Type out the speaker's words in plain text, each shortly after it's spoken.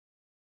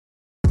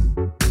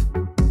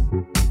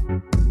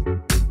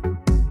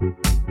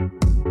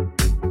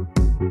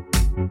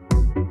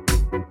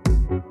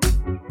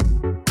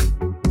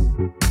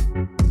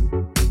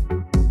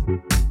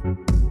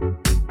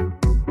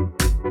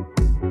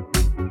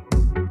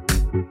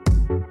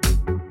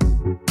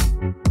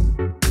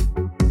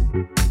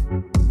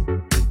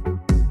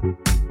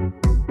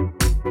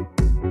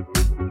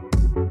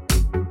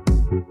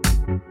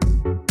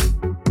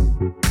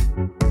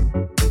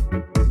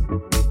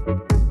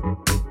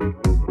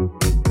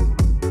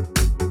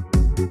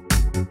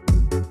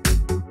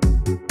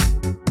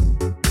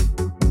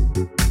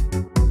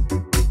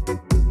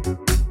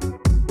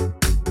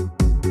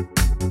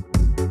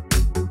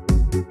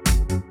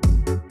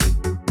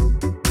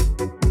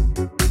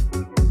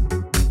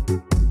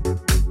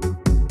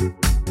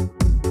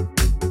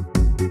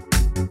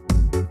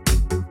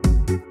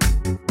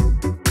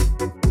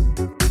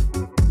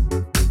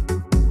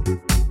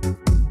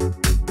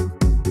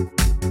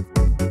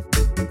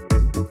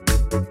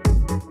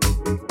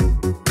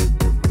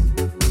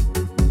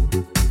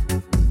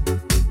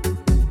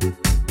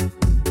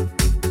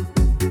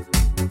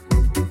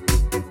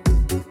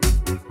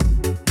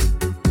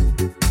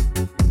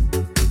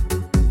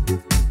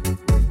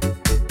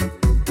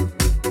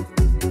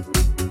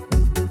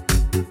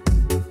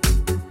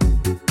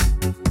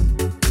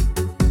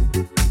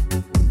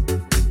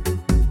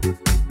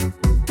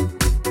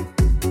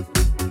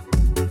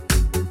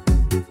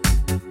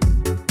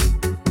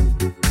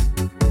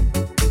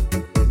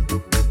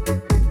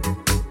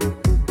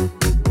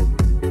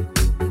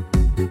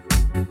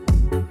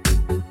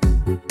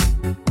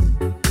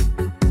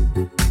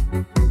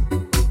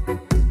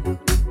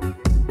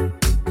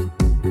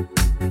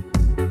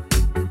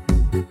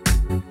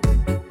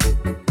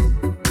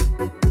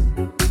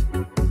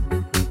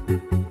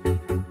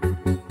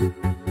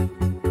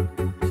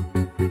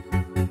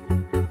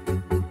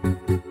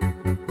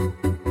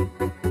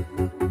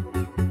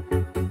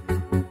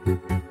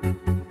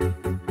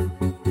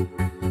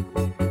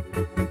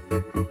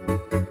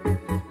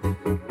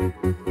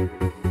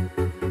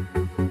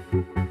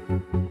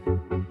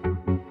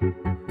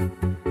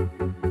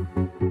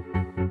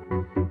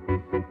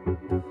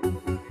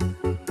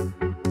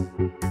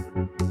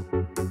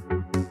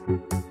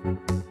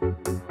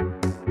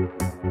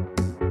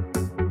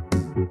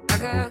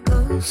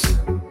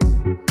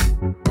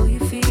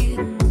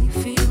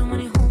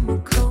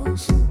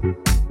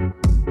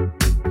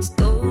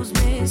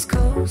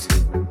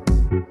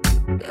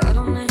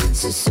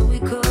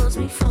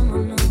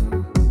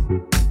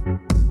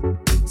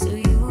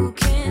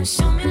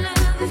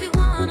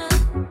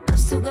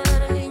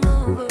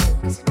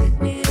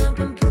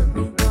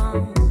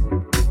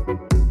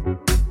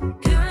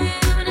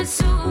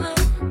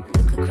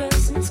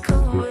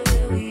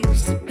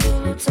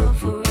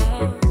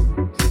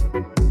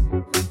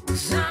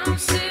I'm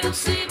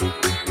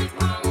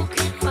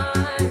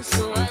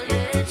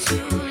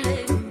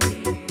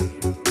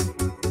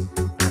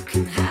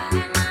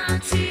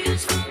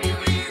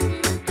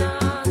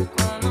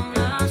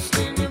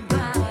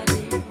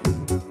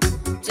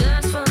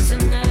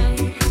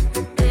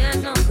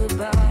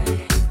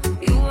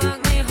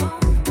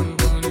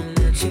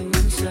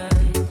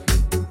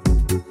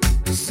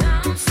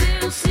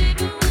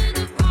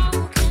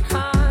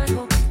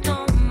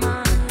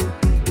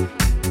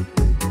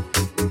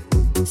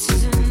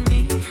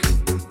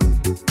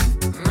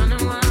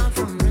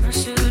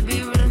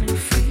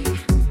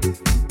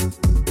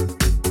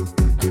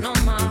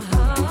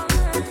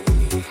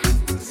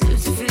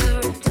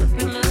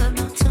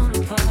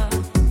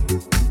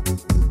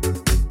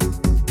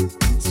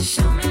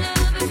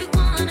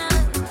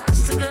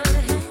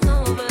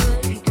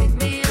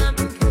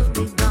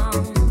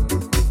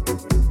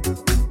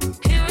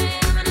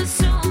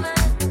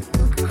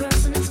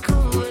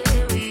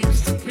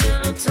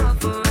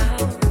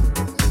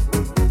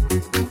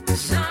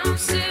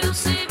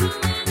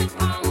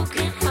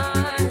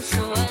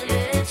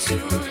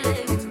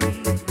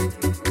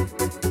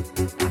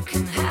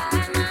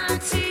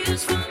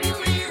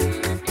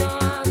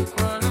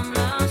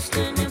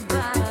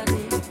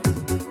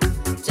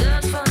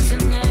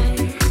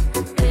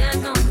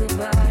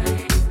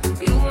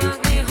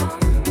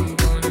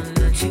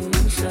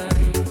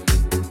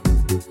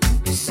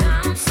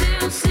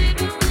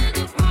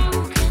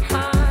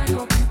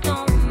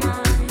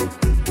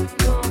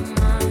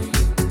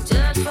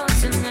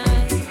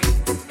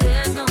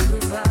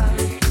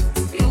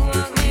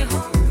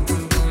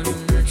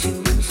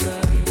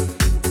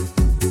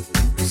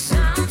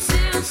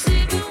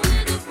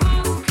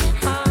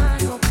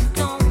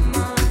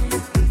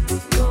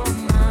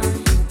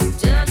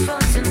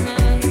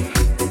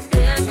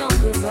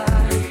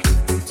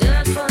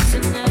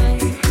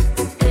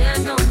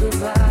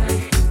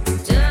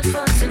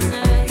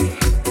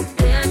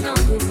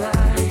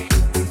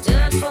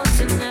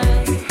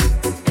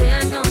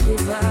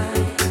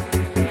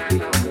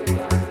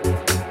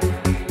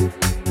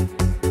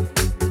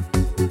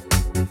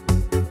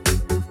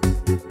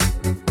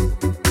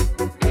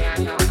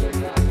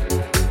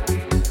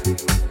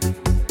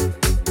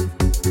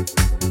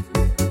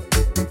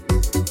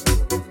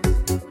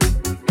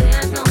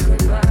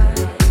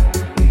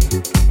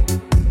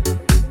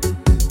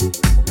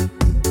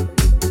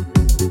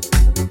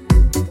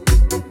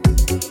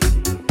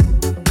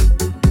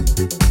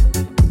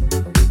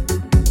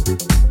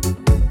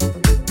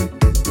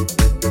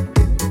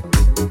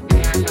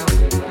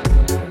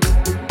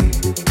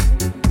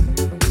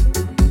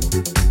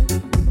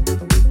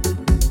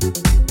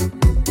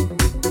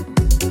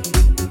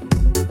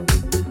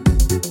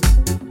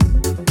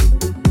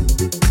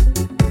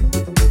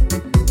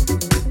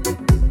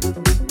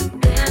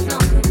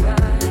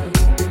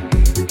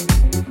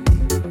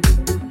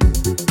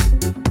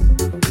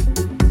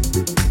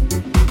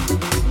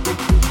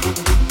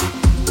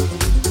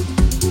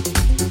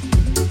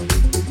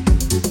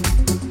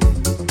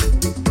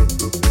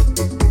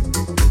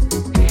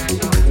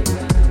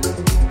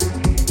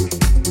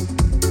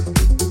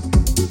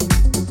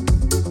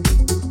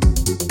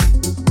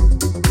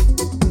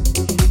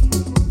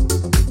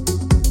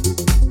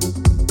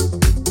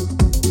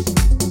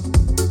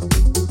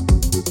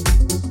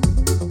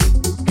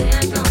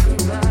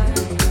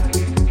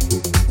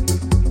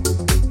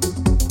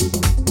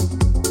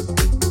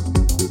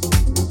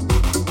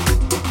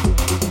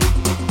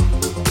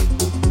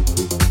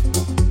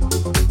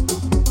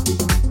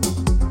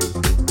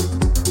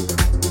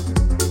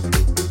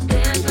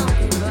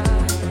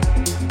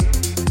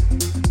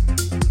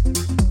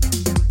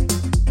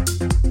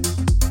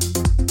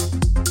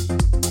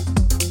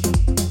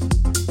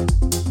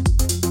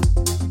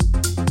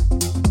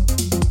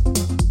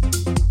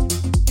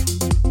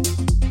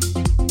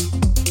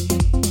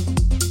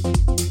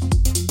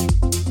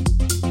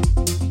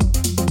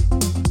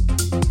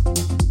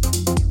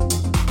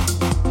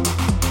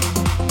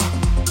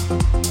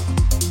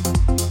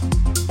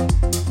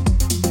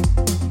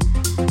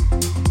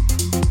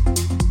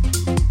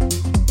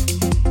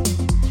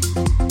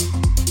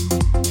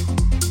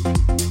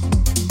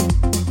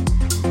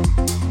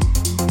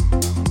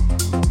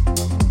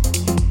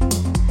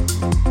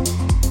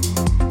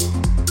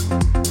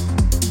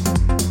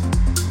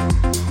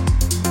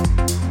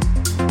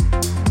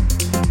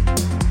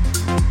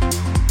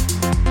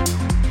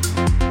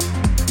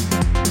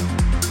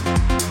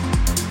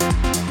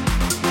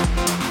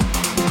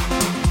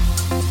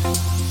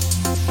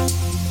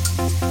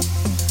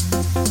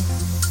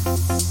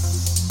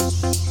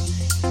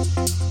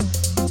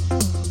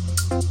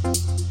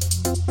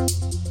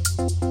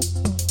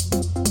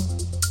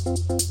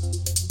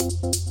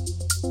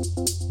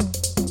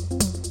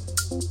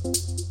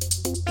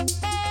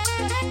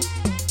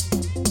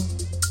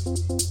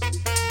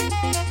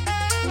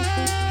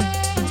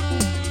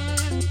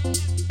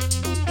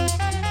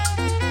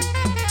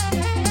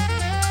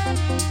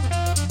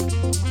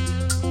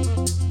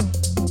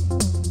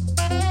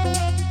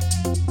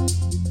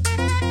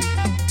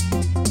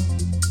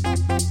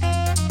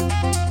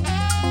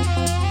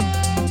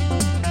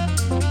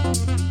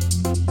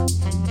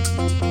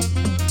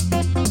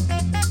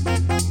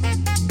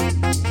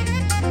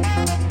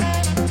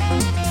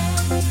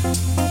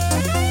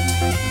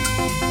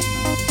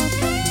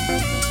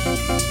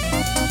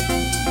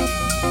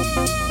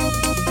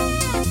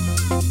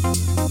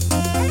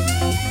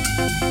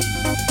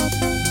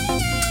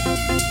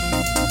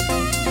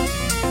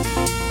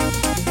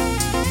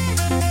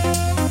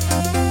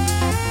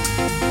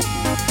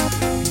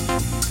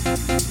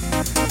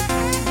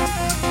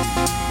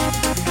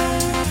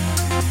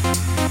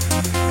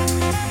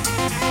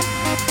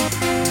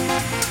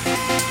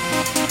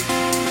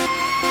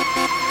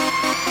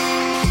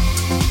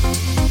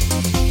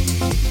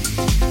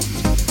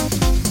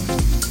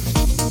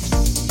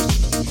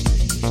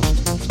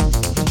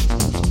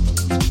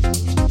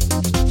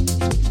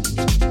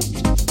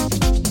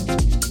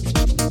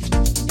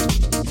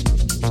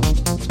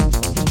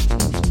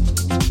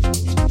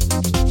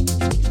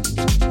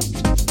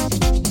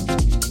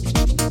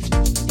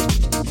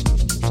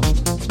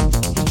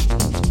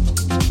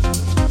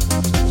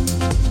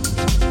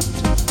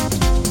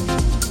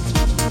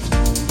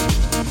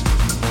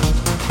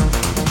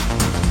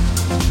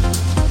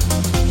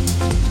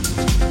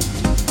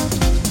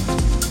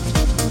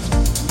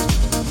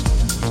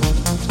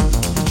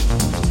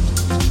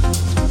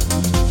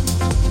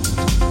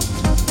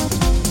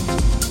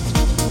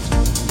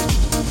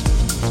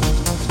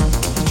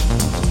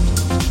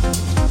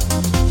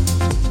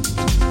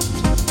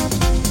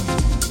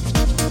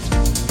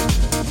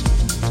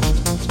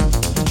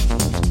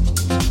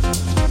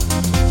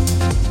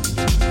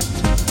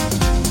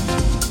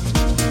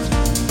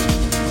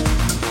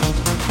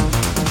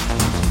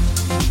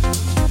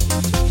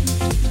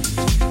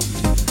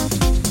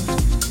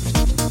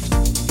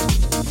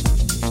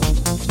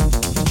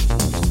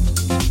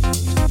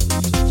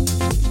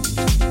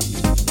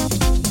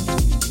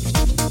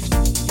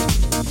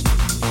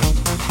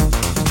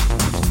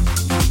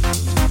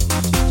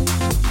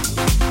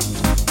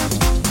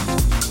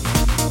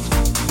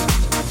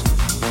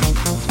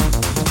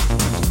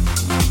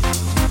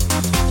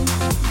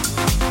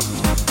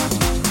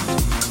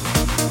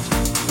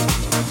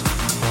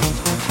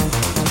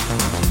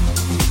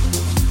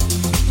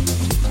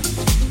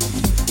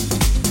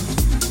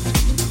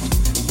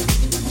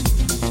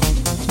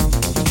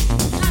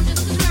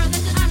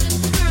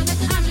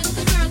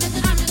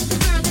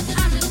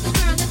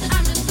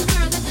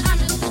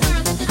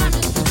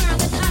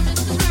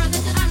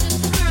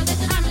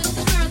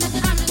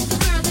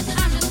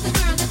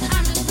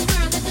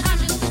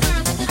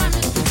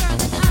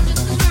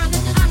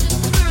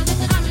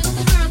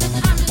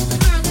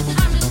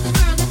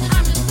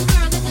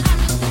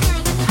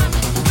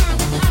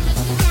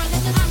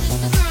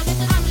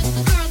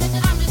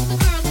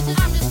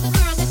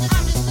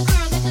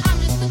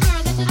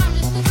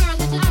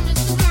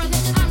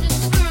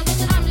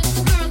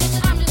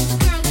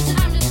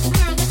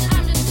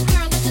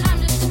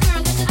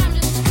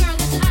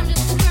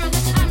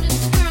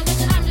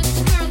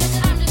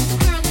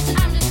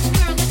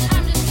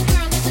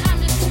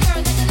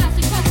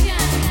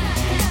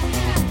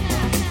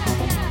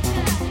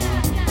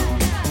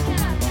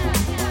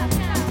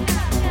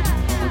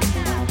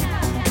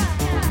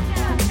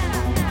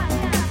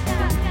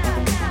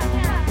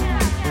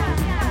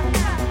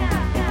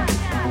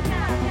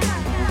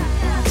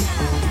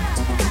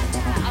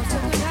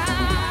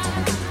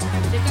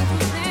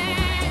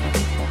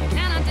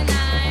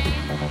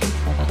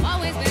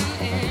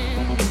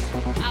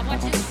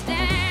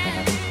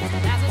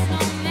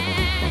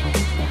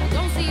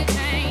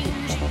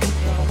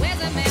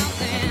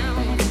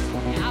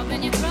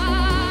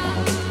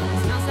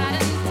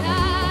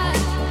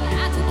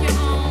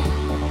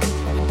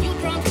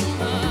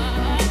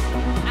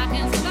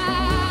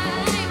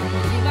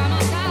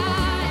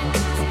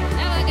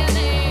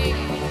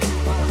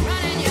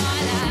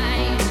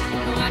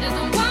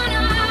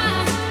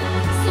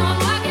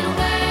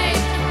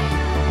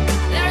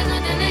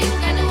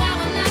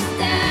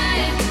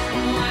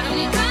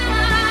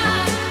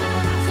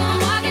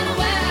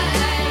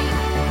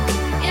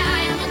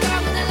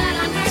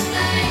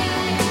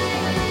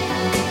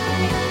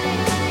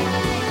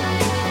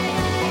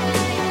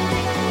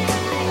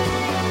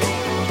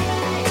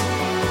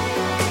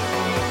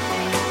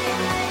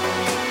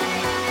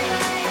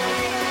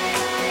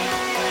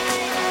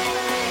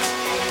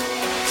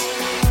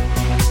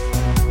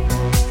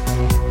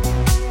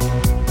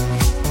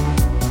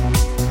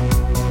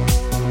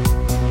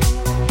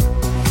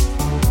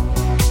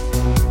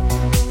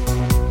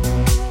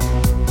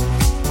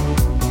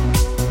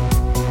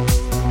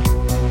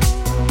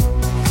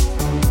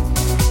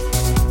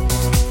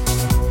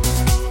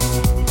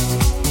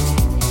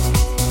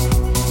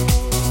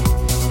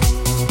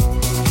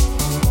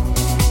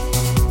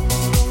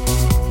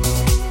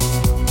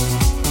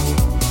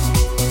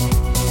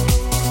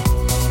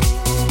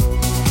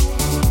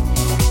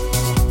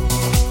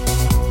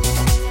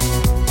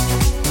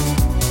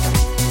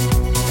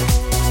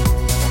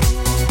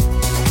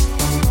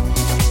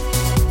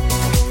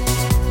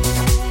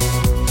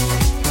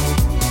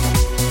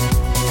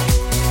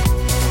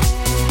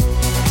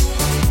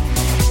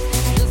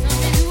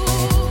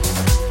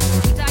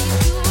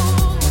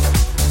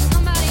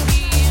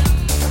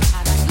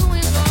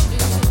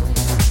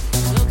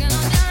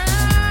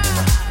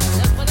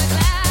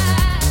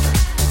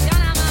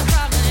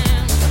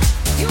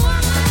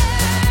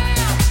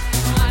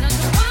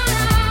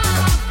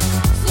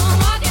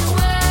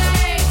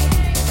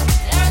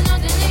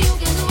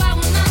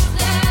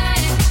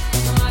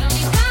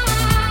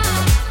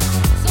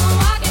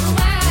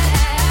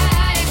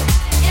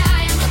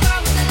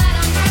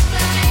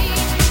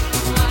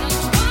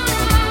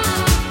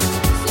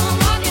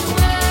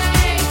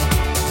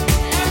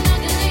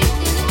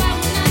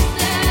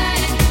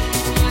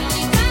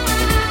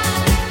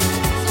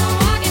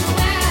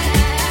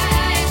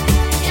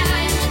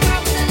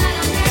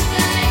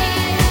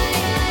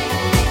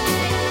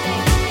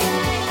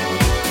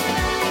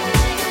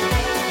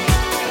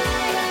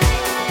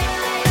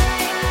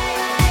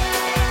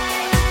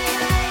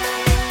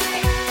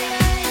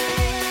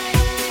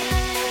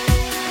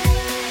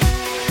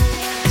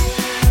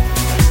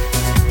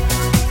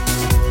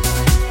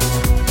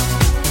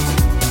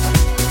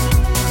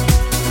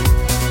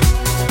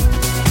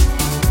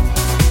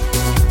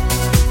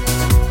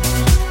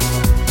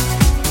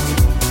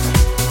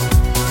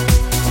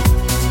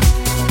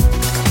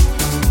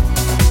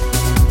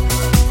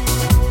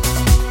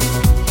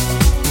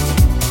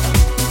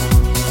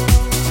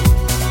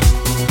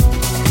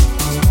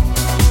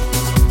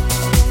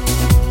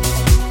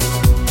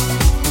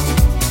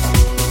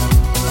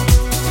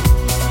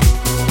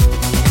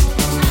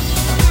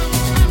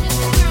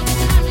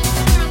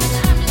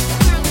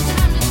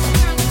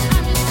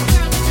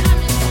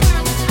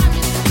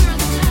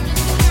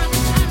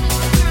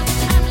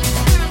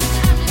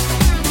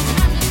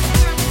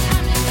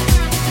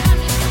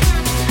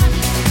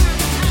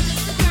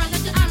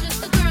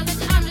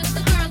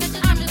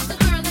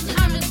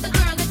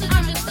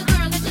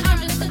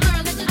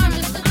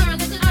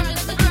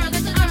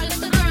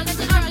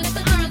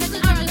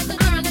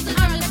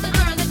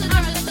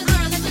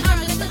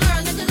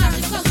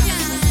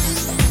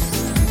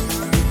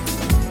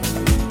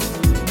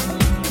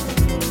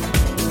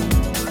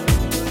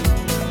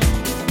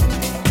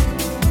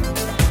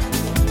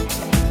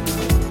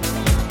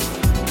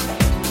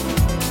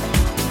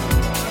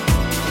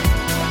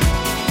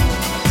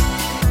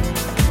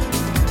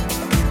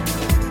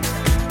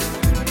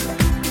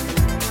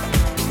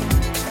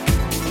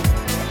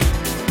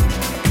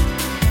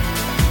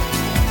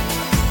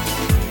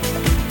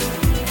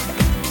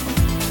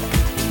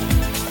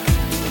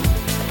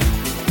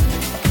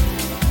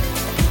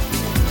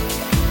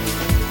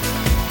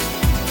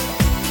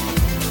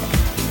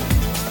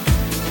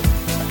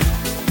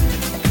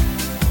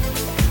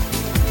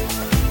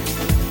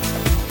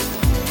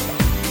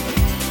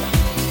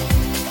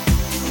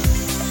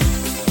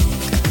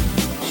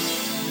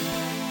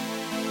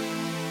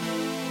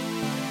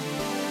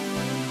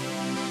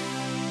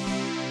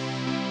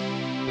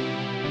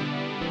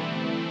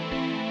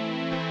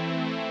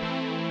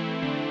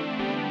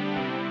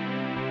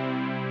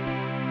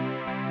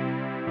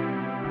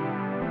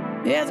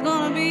It's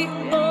gonna be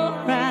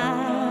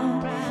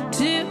alright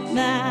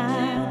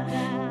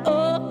tonight.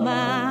 Oh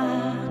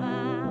my,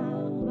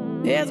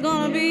 it's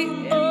gonna be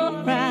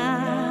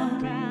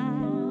alright.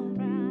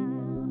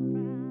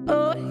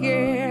 Oh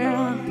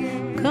yeah,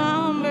 come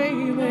on,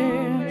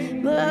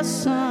 baby. The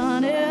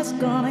sun is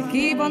gonna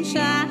keep on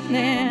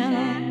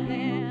shining.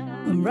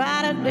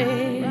 Brighter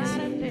days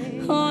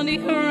on the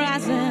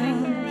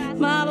horizon.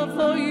 My love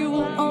for you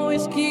will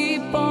always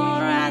keep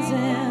on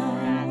rising.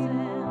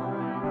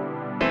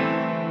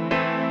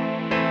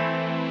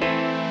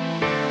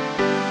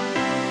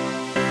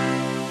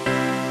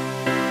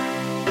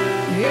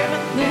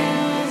 Everything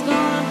is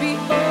gonna be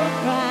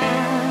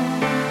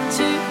alright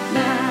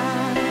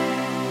tonight.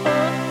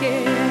 Oh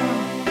yeah,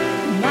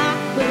 my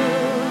love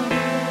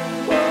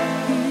for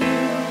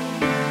you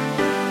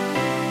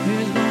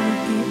is gonna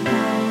keep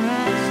on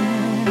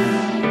rising.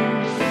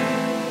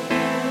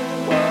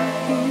 For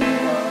you.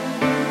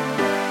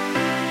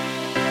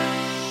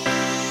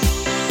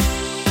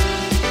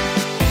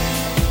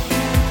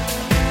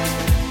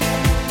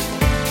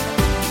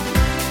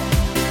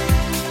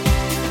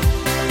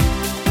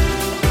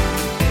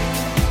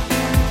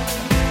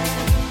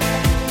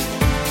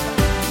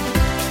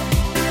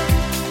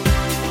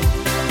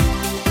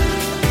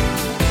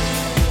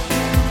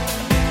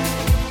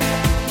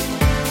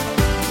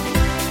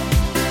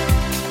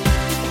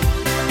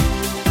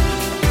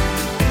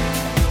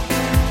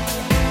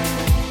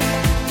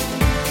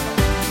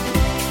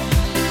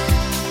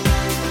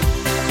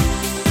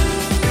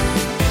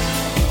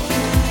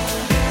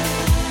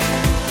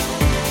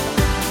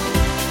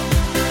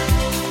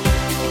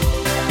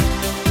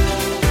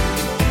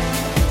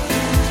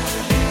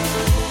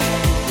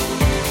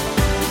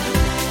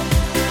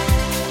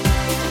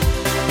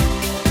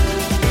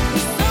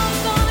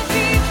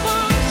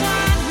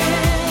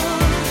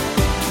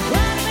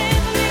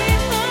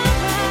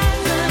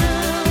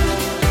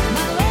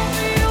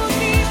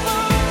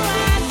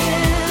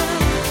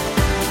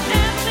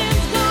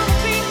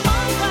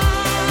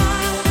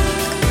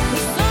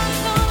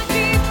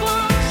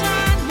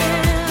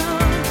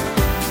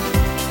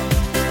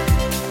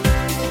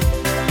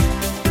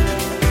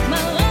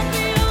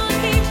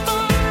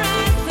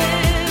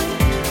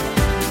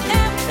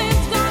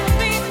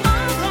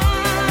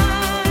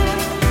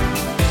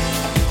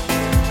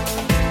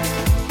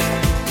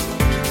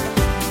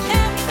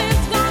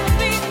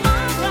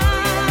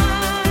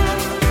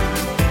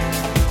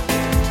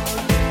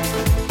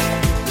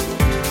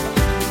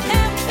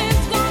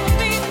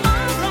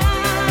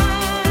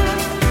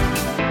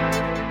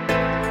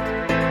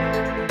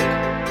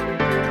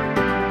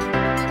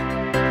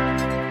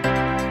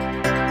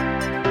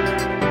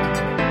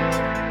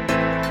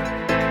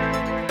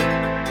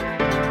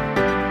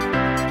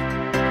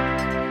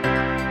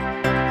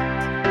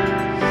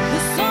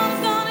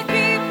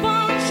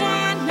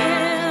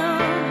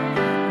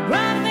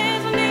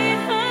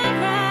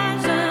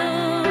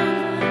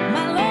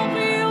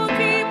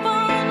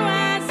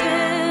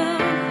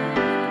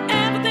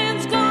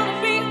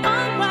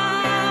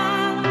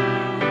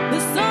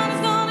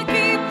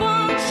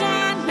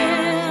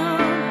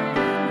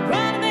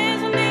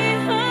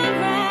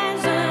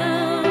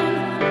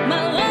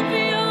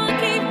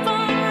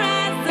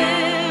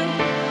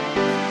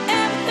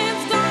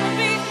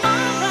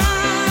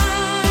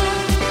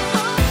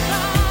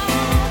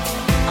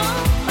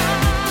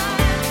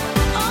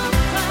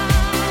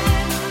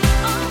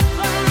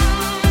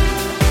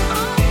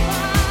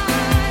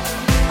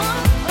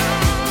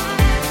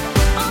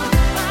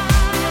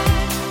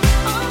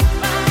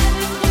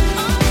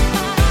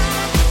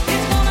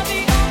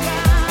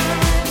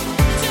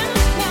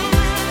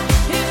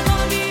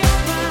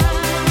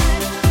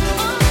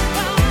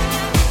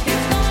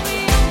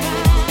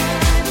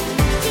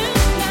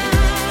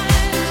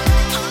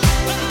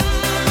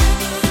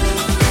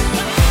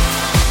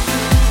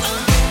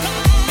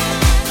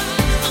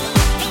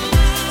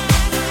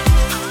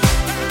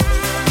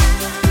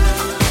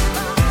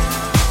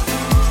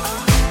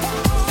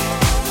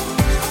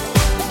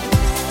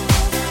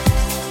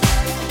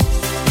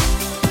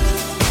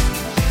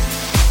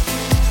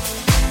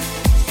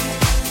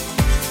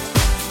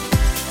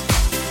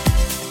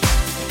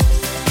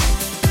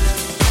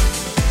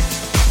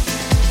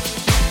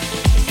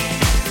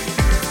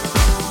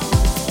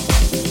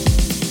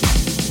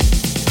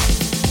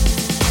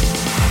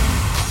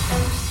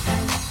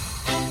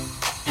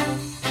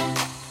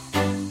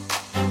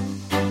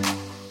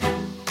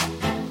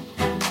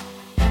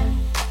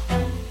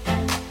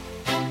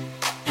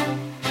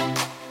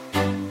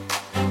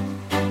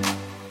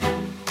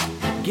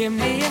 Give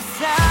me a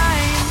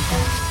sign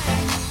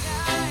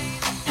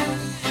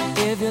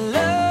if you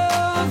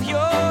love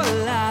your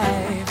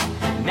life.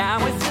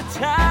 Now is the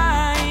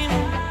time.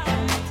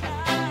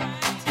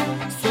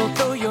 So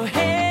throw your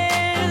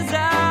hands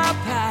up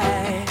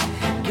high.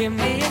 Give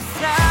me a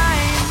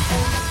sign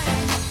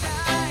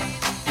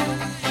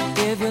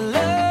if you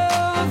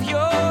love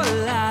your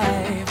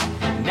life.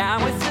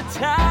 Now is the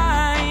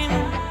time.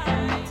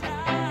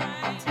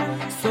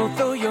 So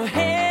throw your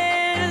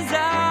hands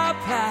up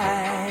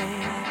high.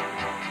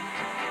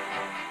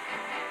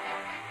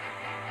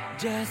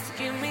 Just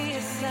give me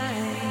a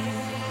sign.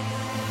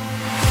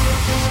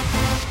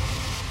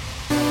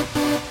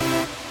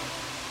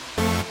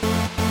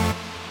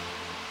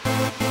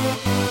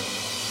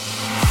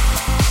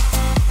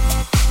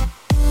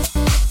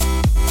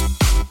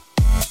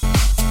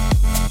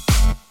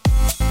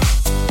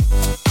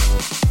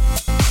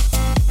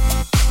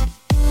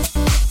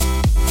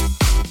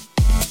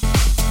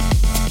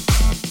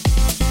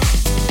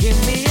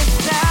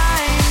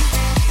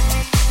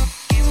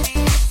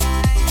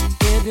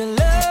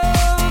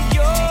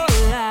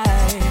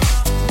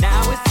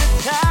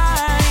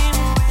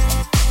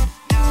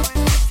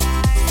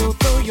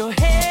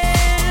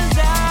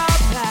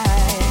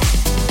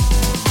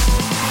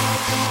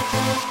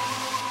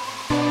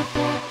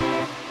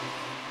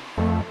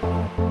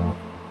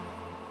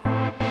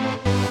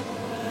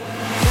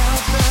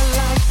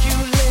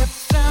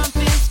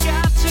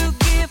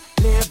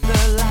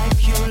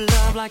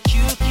 Like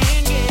you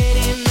can get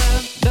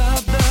enough.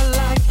 Love the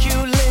life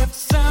you live.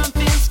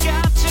 Something's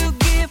got to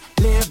give.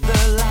 Live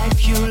the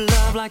life you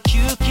love like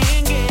you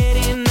can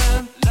get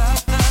enough.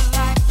 Love the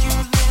life you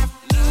live.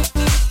 Love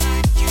the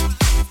life you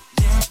live.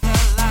 Live the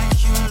life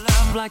you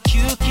love like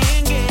you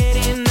can get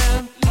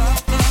enough.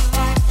 Love the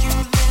life you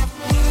live.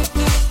 Love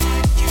the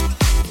life you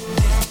live.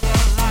 Live the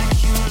life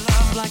you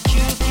love like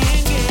you can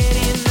get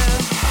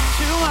enough.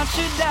 Too much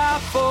to die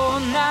for,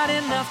 not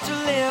enough to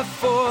live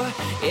for.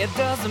 It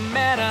doesn't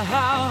matter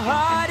how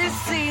hard it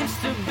seems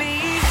to be.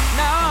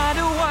 Now I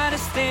don't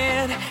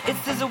understand. It's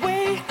this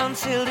way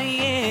until the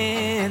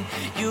end.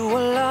 You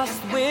were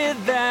lost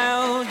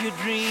without your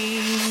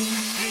dream.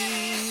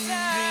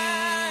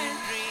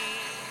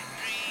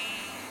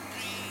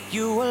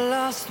 You were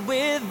lost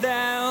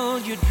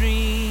without your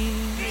dream.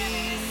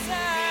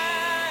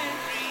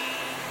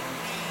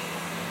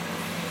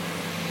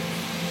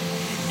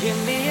 Give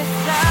me a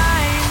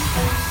sign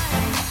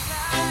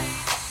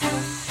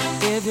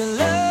if you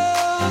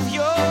love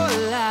your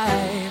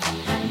life.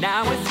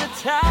 Now is the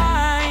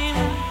time.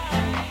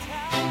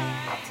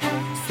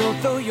 So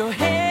throw your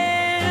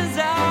hands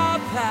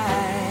up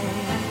high.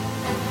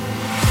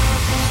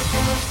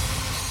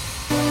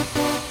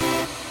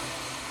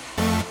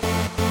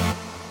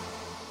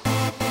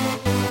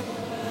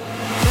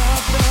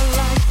 Love the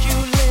life you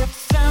live.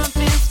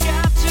 Something's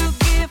got to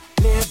give.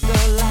 Live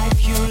the life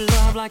you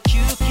love like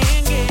you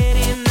can get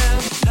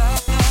enough.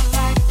 Love the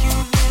life you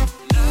live.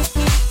 Love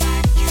the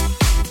life you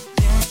live.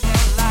 Live the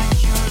life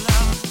you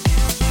love.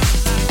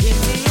 Give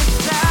me a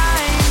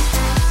sign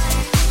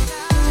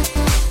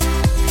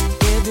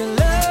if you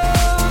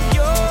love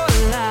your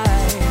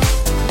life.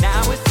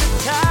 Now is the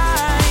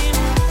time.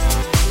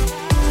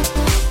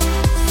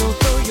 So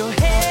throw your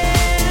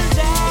hands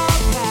up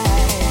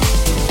high.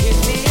 Give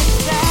me a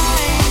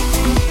sign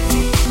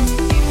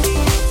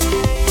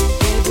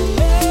if you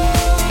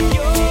love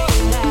your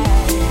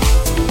life.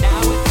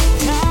 Now is the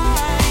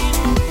time.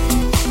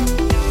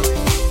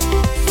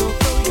 So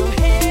throw your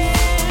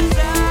hands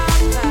up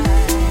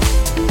high.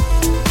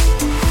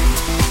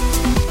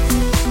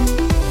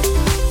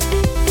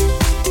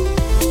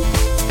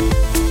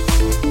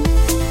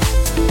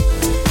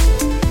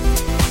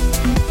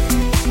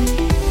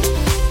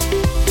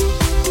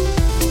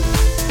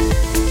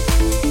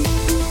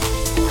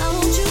 I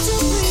want you to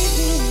breathe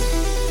me.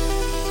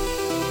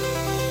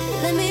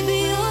 Let me be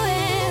your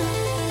air.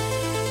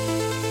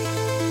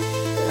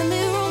 Let me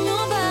roam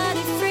your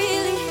body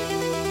freely.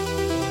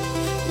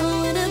 No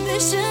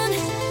inhibition,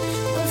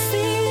 no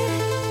fear.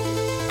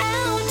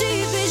 How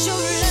deep is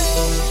your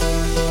love?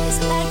 It's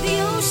like the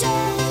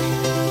ocean.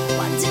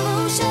 What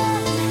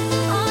devotion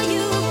are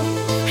you?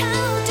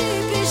 How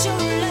deep is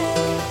your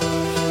love?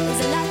 Is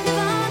it like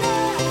Nirvana?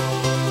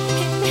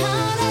 Hit me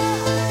harder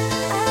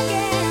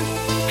again.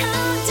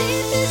 How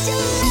deep is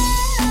your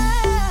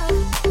love?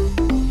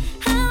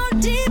 How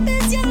deep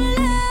is your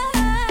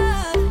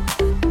love?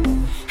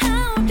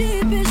 How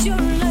deep is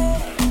your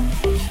love?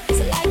 Is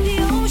it like the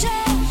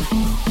ocean?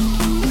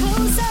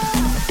 Closer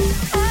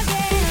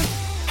again.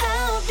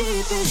 How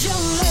deep is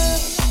your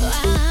love?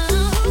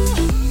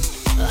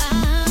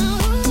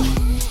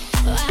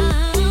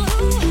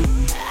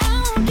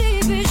 How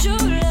deep is your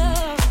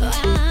love?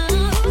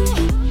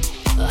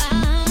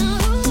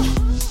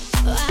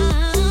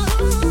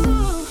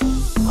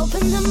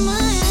 Open up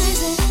my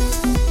eyes and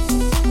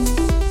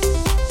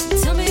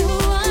tell me who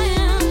I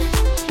am.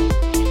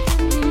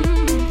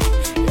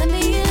 Let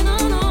me in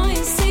on all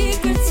your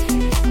secrets.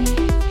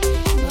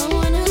 No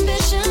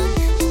inhibition,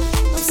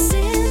 no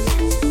sin.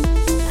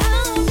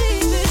 How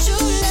deep is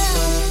your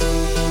love?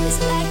 It's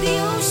like the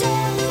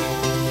ocean.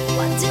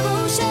 What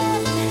devotion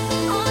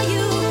are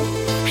you?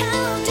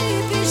 How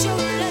deep is your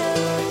love?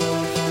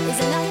 Is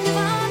it like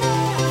Nirvana?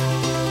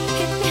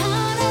 Hit me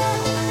harder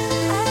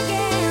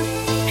again.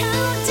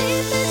 How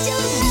deep is your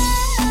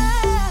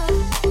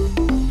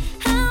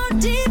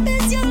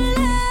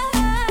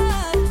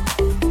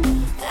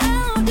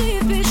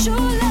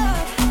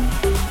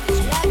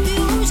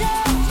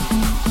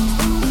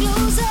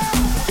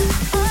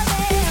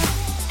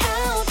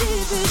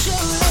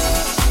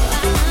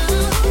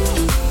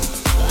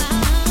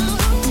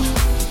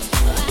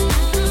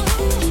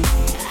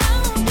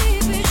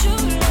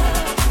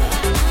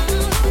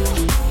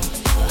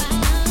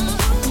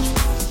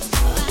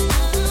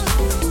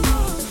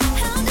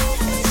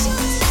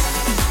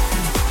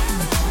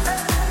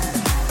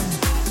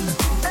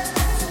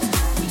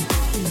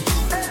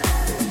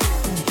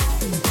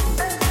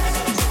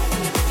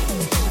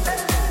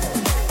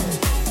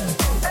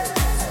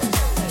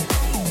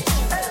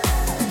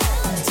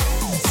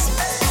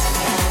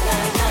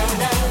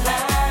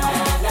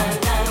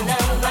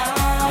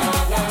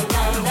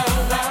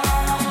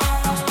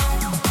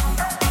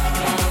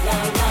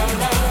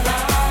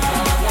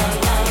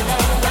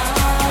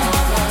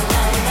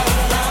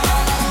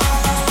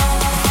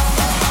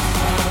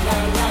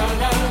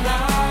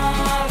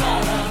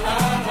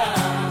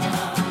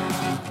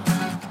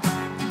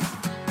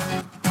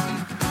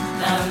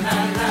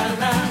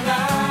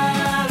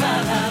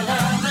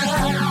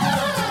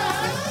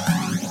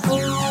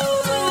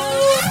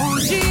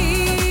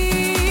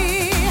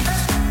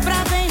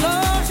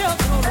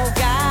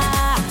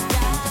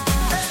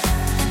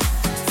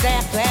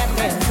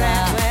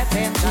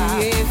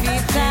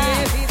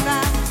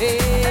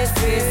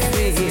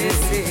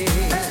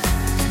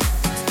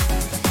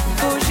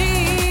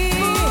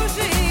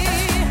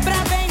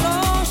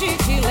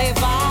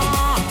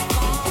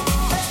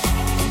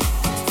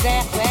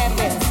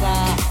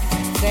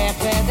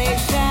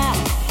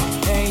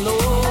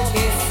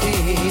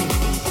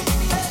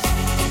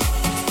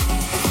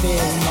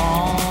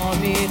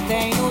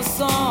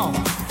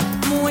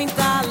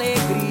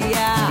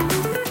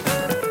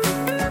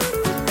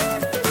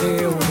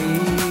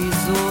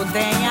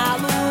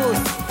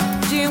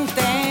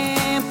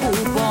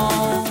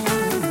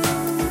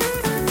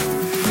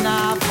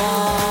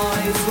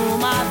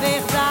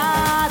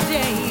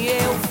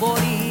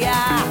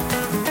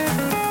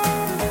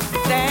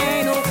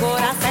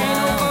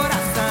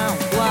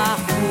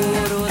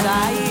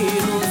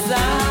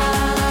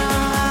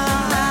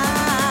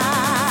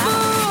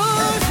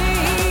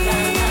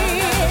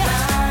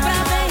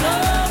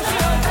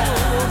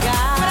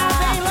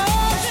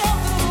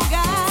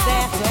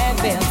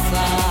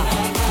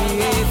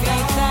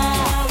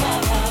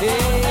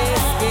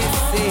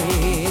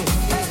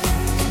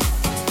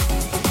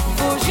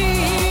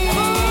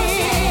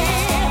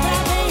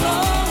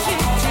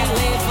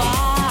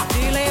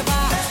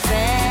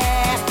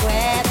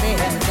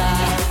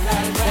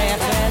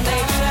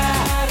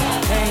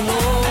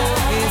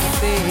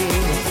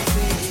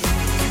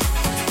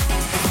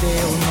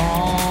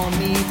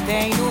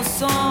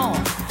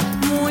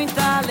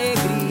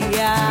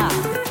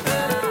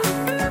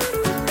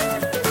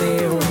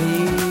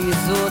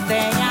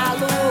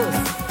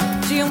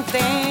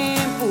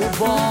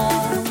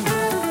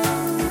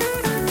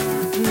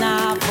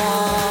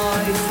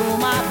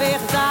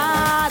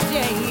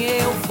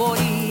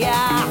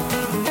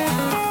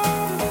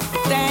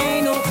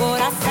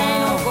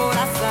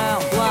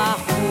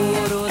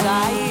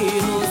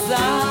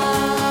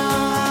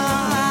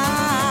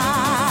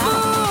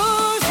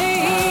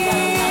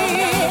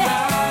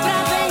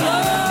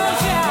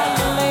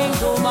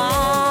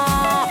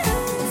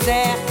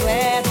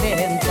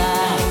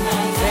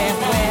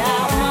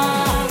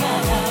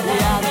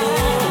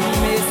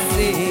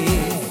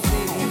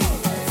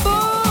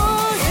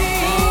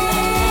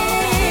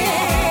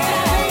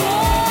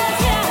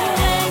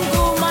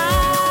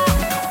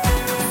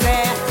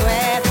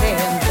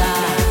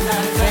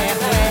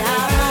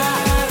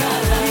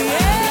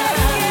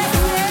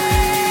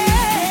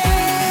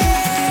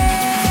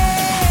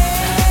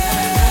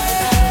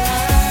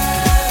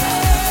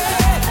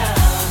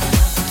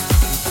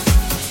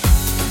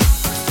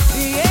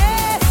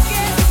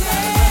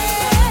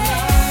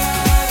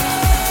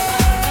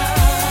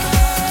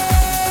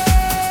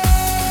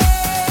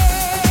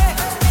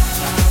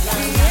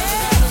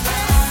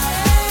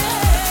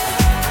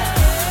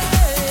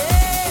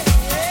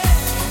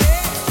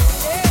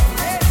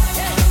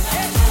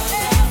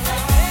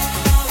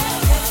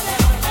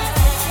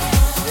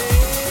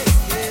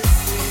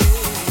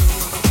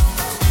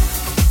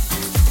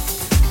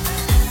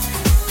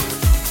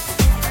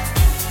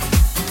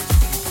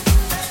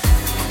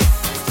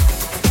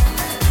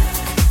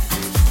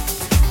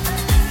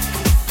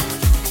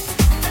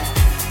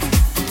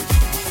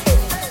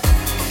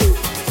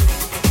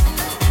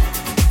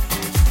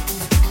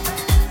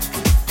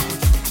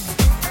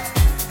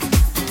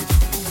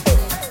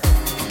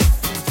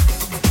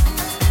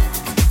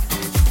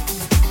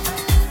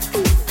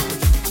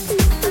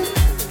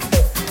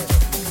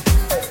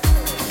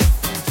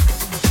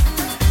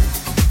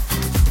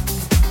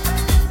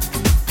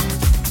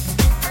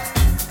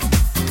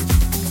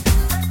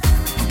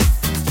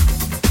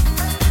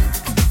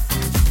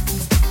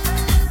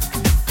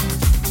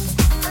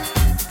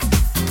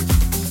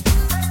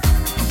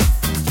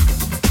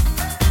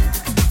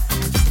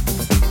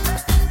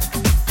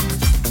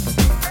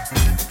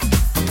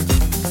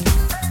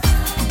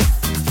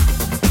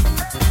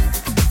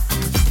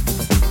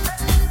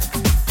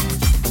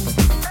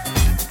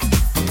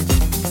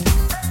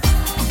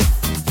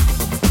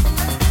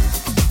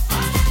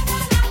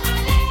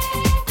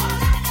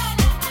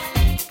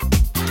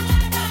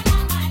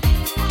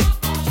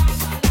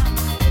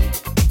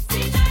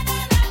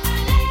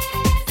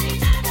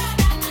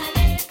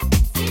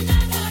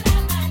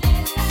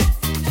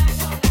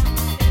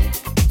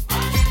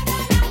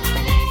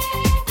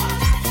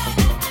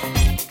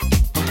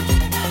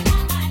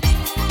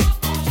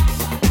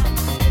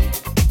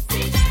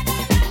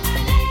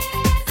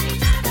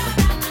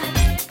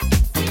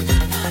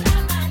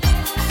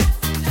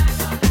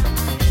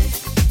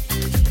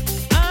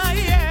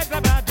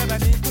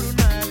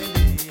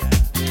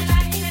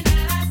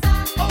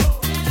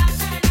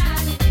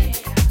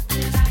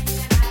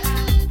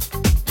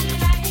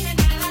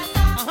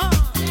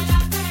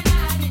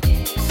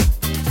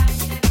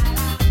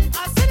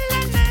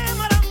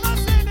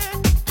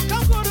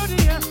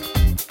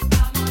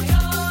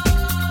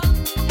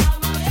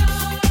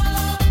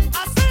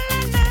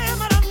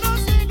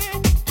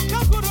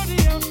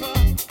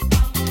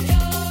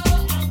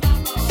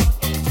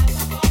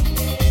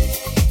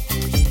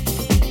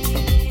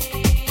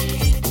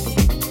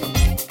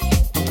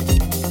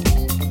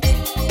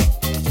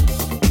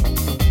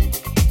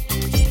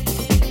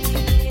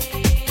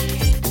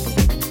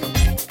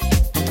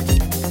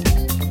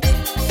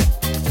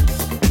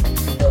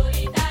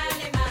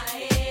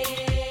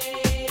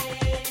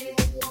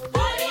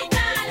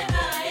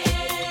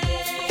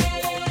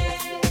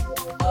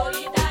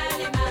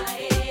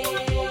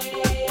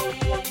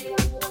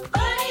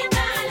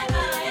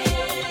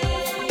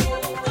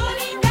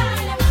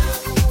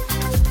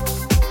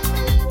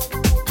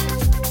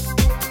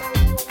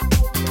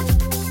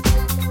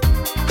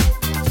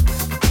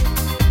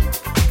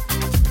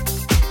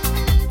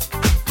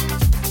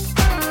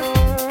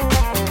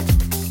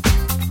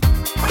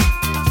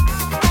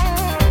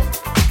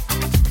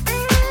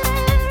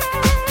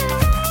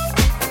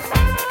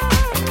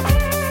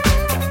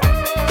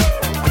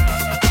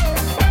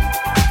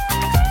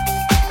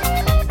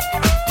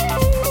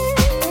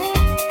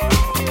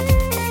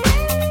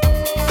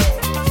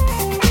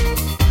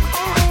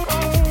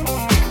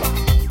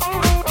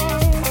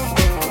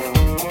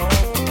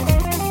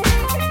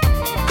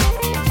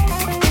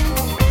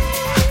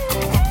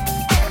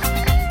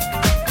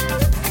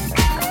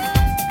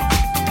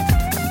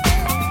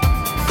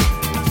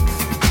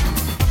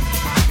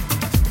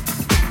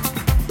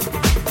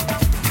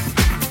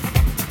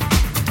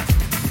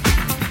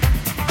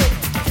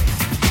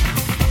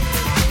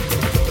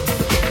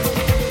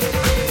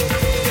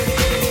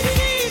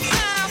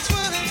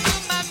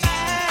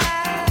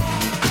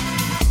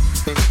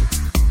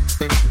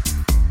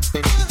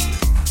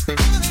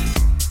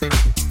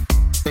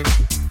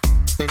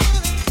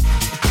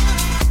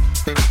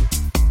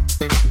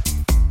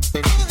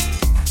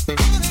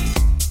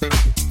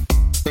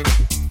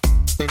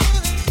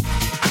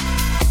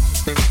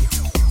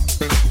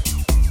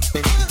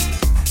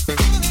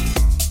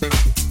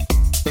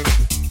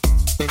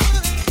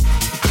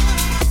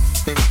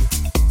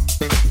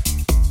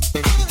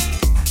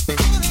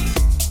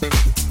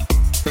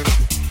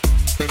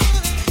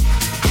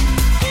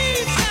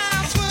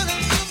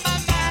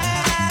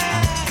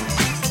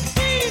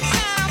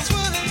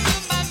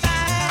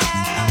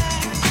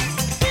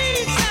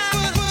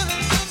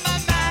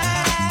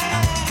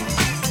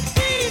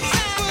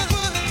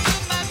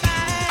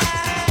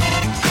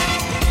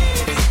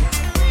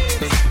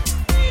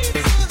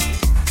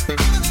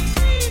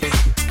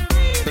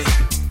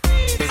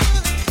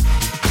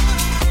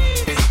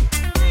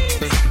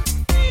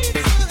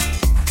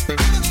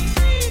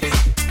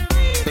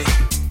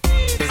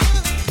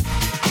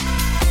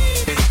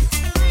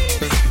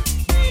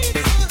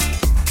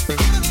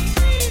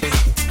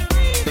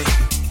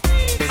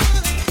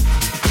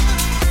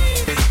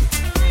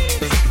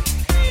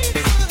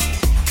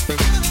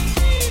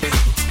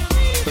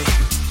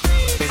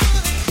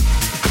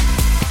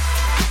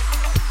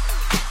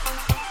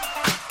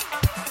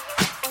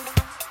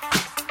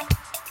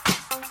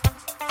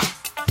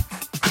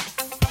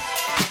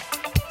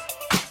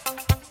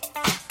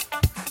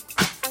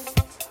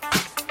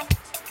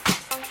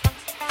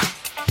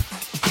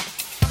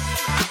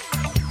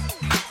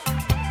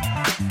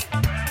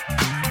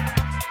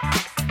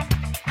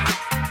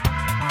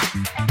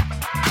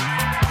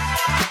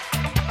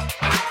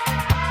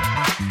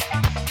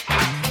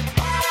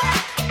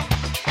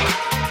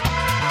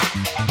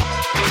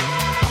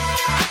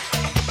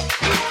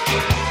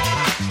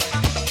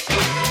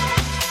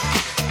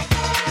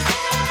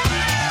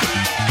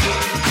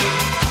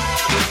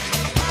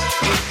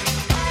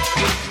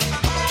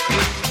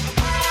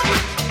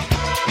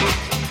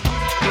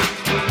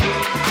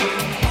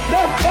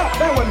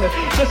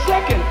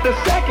The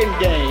second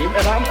game,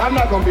 and I'm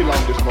not going to be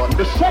long this morning,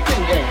 the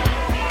second game,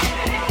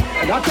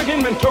 and I took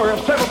inventory of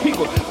several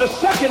people, the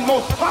second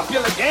most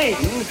popular game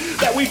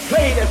that we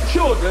played as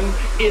children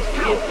is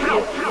house.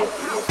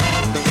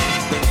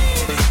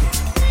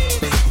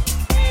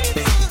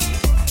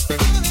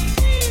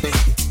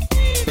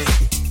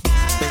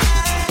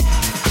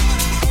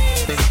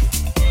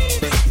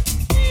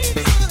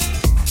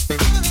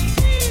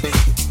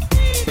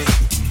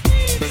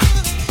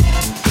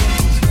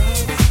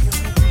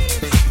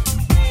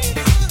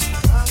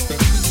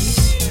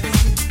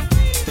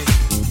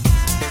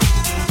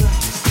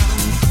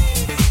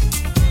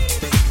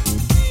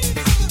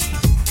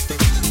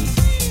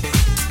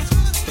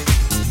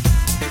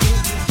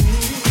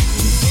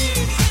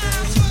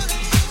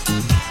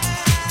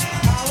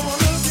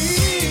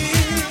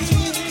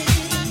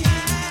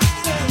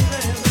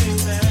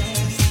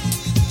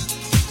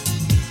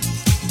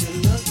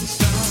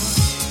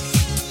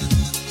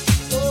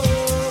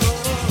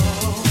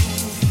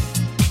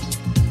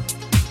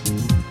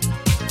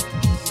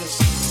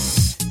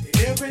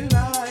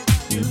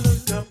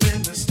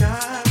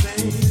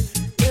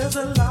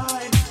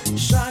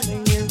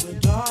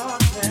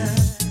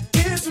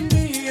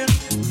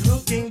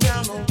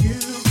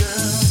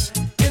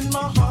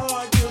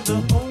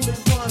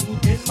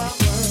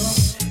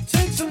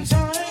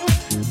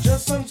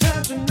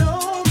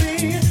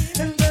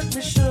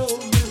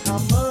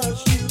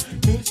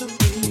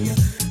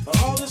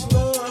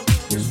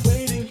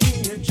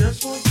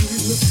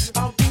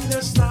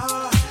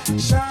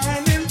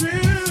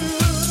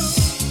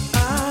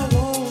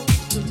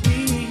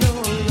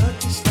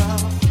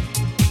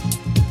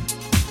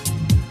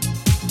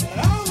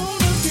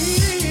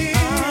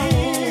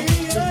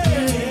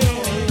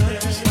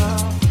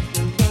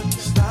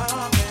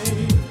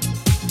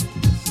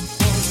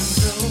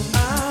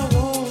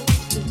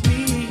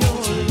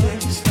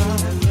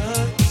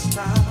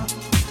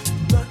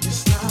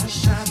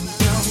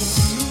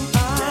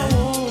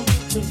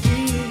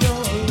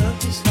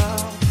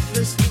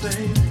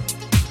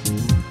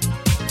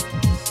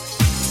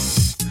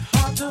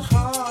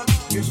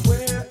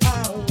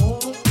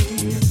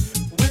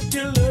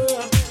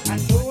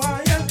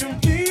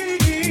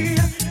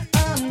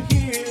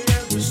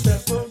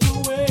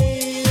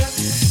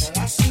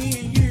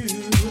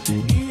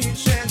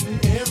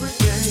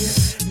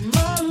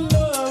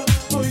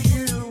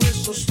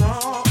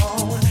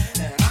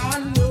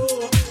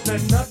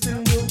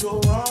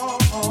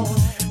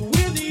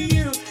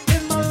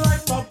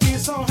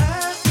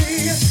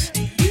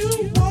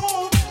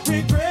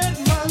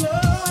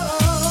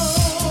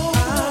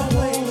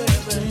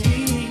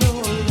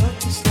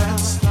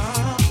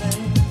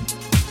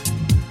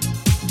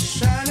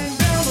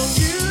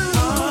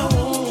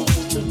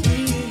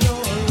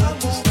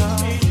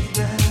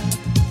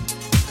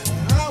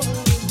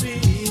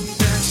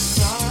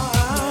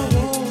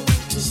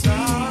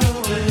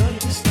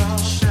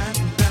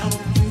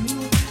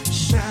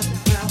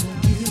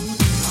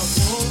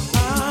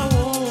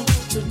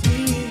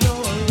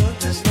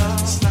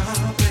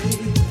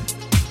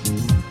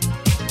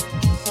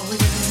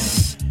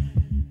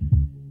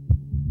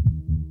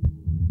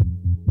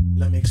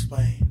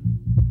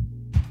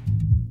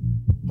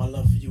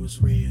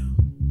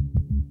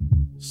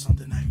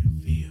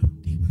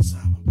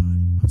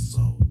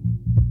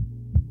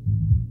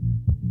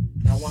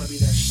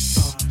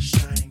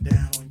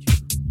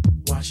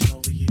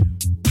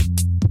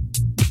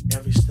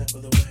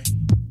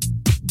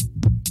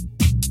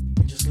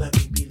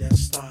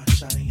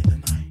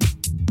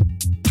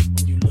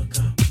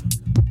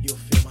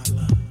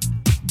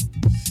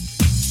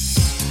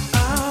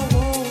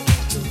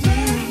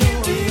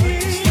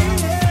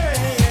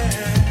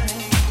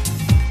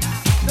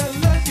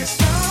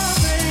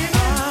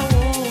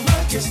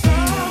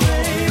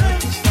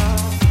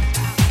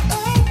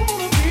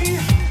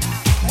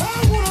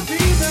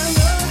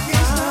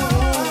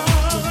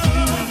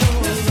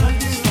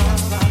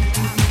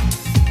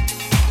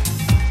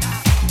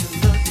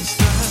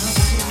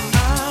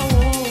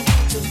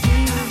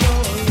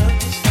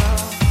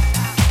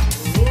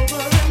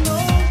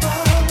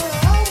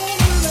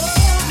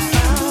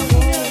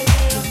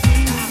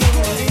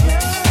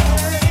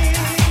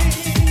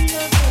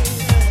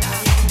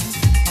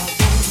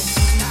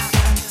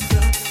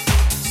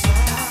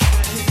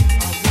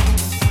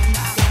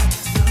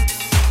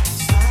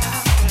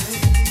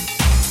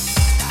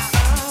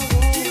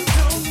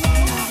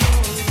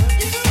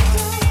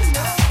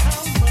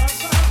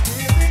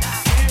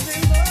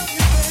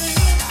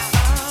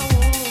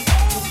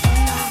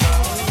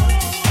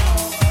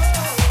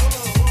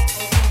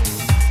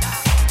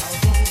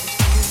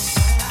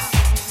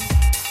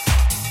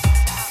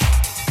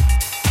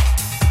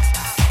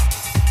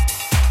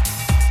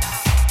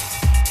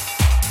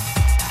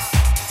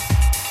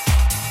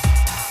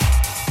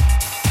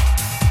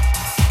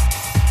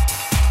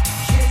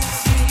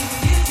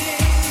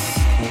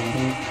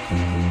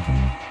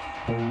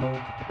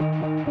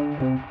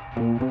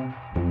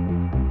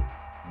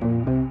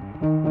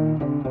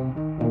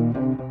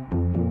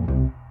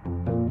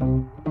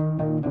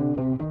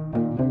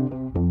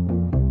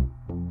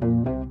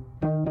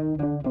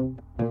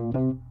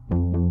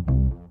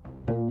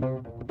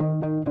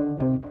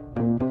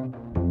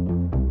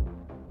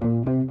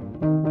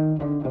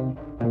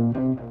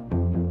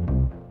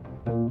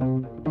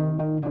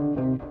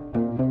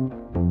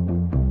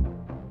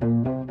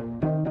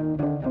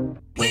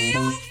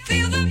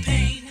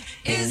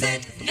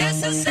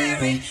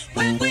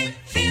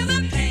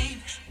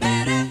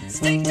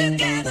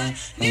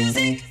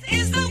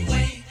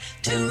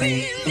 to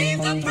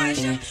relieve the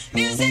pressure.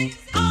 Music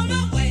on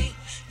the way.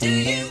 Do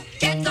you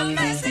get the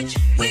message?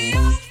 We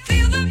all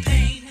feel the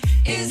pain.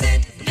 Is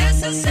it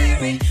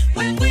necessary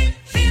when we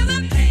feel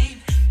the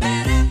pain?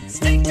 Better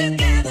stick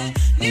together.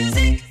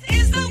 Music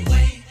is the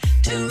way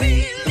to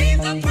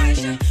relieve the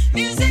pressure.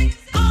 Music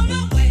on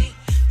the way.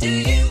 Do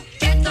you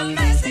get the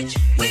message?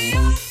 We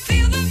all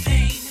feel the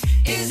pain.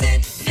 Is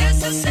it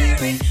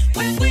necessary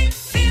when we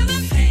feel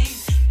the pain?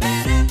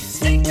 Better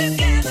stick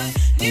together.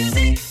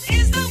 Music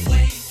is the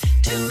way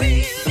to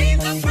relieve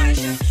the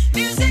pressure.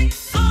 Music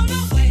on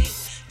the way.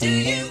 Do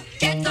you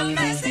get the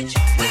message?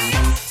 We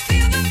all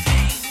feel the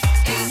pain.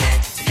 Is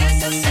it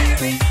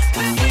necessary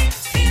when we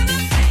feel the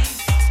pain?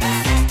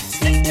 Better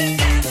stick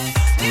together.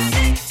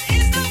 Music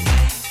is the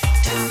way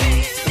to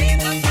relieve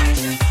the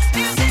pressure.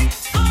 Music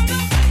on the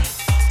way.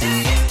 Do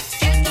you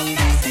get the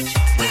message?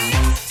 We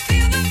all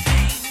feel the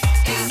pain.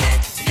 Is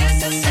it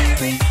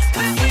necessary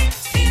when we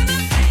feel the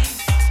pain?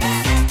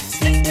 Better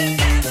stick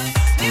together.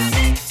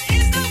 Music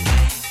is the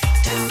way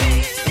to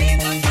relieve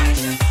the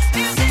pressure.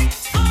 Music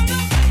on the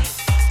way.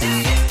 Do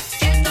you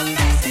get the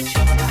message?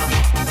 We all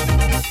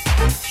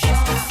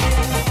feel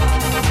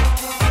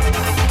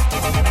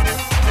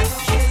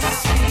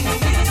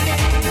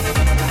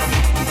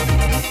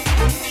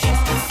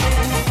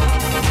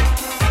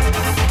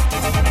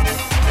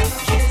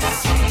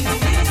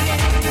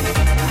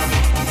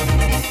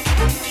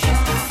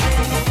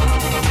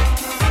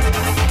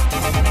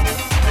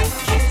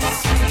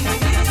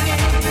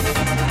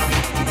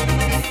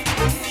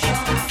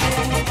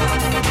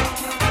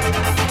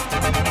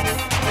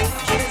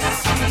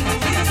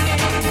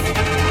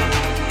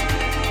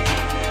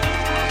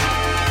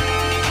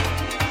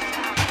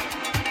pain.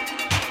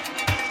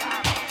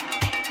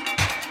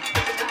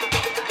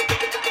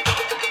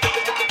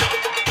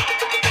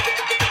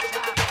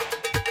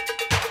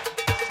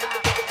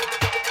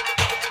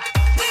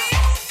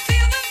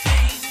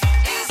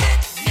 Is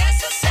it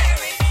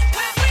necessary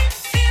when we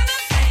feel the pain?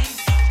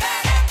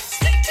 Better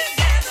stick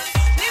together.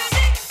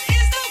 Music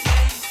is the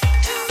way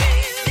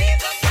to relieve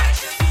the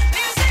pressure.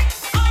 Music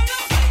on the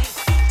way.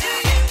 Do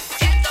you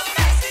get the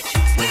message?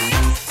 We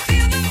all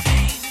feel the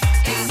pain.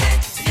 Is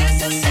it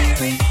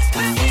necessary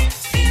when we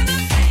feel the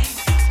pain?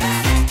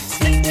 Better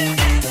stick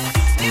together.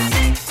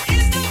 Music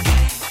is the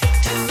way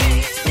to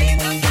relieve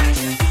the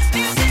pressure.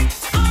 Music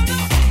on the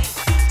way.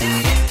 Do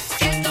you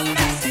get the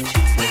message?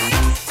 We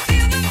all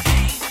feel the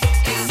pain.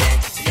 Is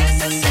it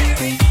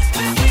necessary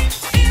when we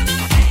feel the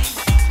pain?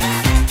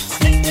 Better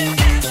stick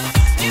together.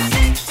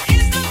 Music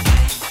is the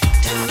way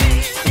to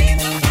relieve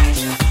the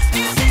pressure.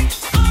 Music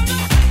on the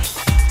way.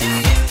 Do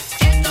you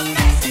get the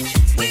message?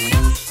 We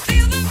all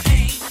feel the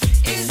pain.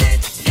 Is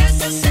it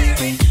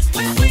necessary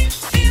when we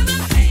feel the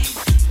pain?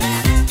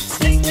 Better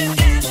stick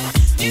together.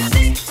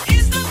 Music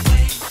is the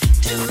way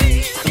to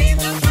relieve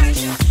the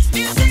pressure.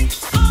 Music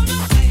on the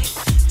way.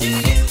 Do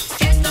you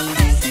get the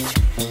message?